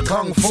 Yair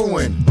Kung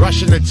Fuing.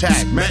 Russian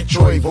attack.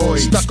 Metroid void.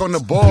 Stuck on the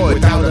board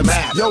without a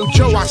map. Yo,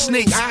 Joe, I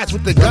snake eyes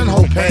with the gun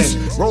hole pen.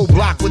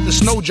 Roadblock with the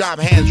snow job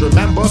hands.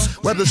 Remember?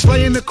 Whether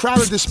slaying the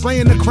crowd or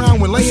displaying the crown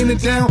when laying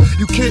it down,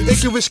 you Kid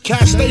Icarus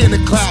cat stay in the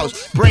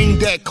clouds. Brain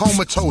dead,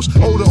 comatose,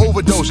 older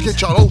overdose,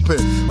 get y'all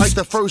open. Like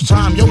the first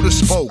time Yoda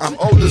spoke. I'm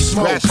older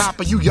smoke.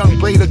 Grasshopper, you young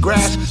blade of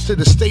grass. To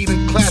the state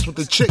in class with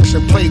the chicks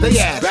and play they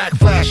ass.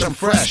 Backflash, I'm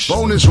fresh.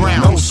 Bonus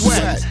round, no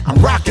sweat.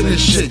 I'm rocking this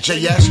shit,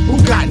 JS.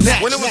 Who got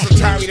next? When it was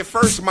Atari, the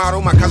first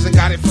model, my cousin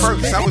got it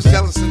first. I was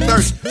jealous and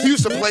thirst. He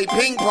used to play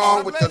ping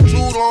pong with the 2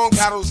 long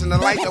paddles and the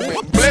light that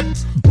went blip.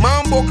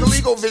 Mambo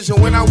ColecoVision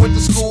when I went to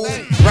school.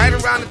 Right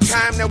around the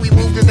time that we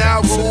moved to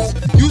Nauru.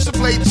 Used to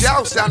play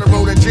joust down the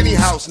road at Jenny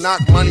House.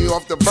 Knock money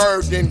off the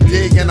bird, then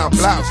dig in our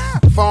blouse.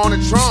 Fawn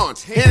and Tron,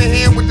 hand in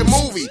hand with the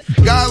movie.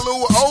 Got a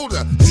little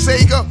older,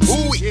 Sega,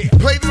 ooey.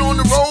 Played it on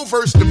the road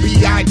versus the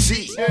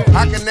B.I.G.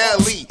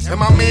 Akinelli and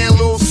my man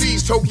Lil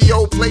C's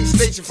Tokyo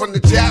PlayStation from the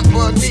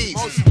Japanese.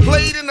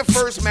 Played in the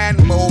first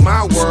Madden Bowl,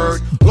 my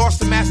word.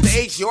 Lost to Master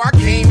H, yo, I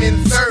came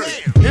in third.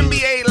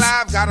 NBA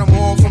Live, got them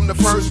all from the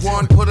first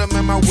one. Put them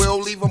in my will,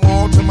 leave them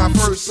all to my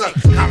first son.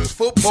 College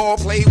football,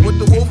 played with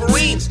the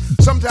Wolverines.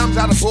 Sometimes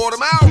out of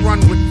boredom, I'll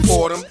run with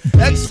boredom.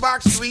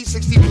 Xbox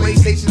 360,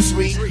 PlayStation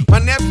 3. My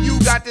nephew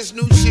got this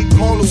new shit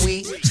called a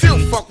Wii. Still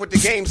fuck with the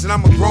games, and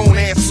I'm a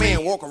grown-ass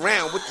man. Walk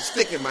around with the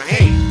stick in my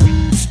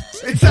hand.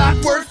 It's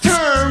awkward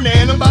turn,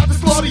 and I'm about to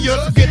slaughter you,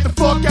 so get the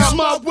fuck out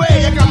my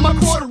way. I got my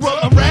quarter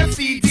up, a rap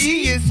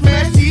CD, it's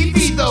Smash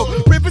TV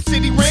though. River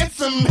City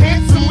Ransom,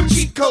 handsome with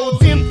cheat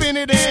codes,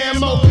 infinite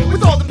ammo.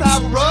 With all the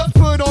power-ups,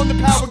 put on the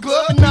power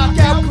glove and knock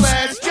out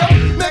Clash. Yo,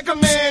 Mega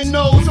Man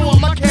knows I want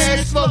my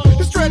cash flow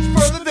to stretch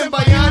further than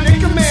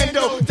Bionic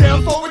Commando.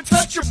 Down forward,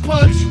 touch your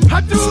punch.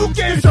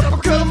 Hadouken,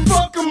 uppercut,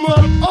 fuck 'em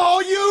up.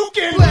 All you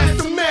can blast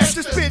the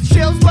master, spit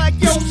shells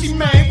like Yoshi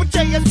Man. With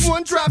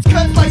JS1 drops,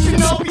 cuts like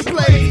Shinobi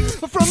Blade.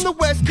 From the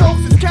West Coast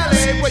is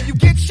Cali, where you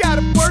get shot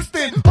up worse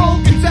than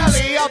Hogan's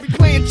Alley. I'll be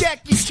playing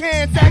Jackie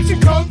Chan's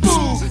action kung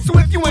fu. So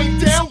if you ain't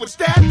down with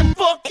that, then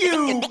fuck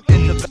you. In the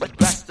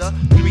best of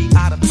 3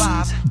 out of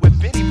 5,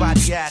 with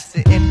anybody ass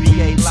in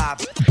NBA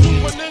Live.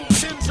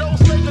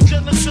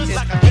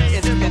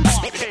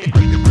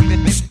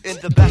 In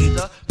the best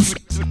of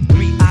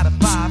 3 out of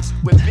 5,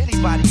 with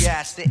anybody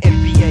ass in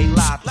NBA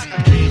Live. Like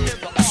a game in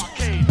the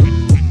arcade.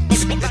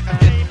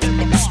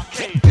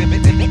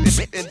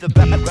 In the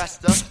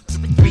best of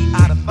 3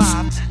 out of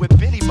 5,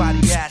 with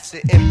anybody ass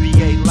in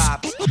NBA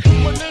Live.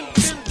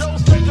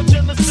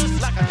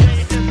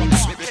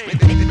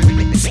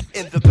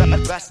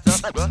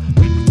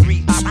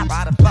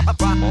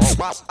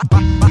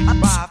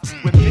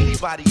 With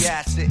anybody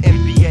asked the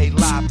NBA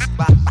live.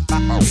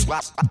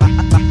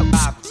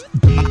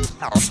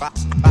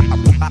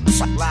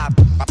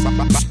 Live.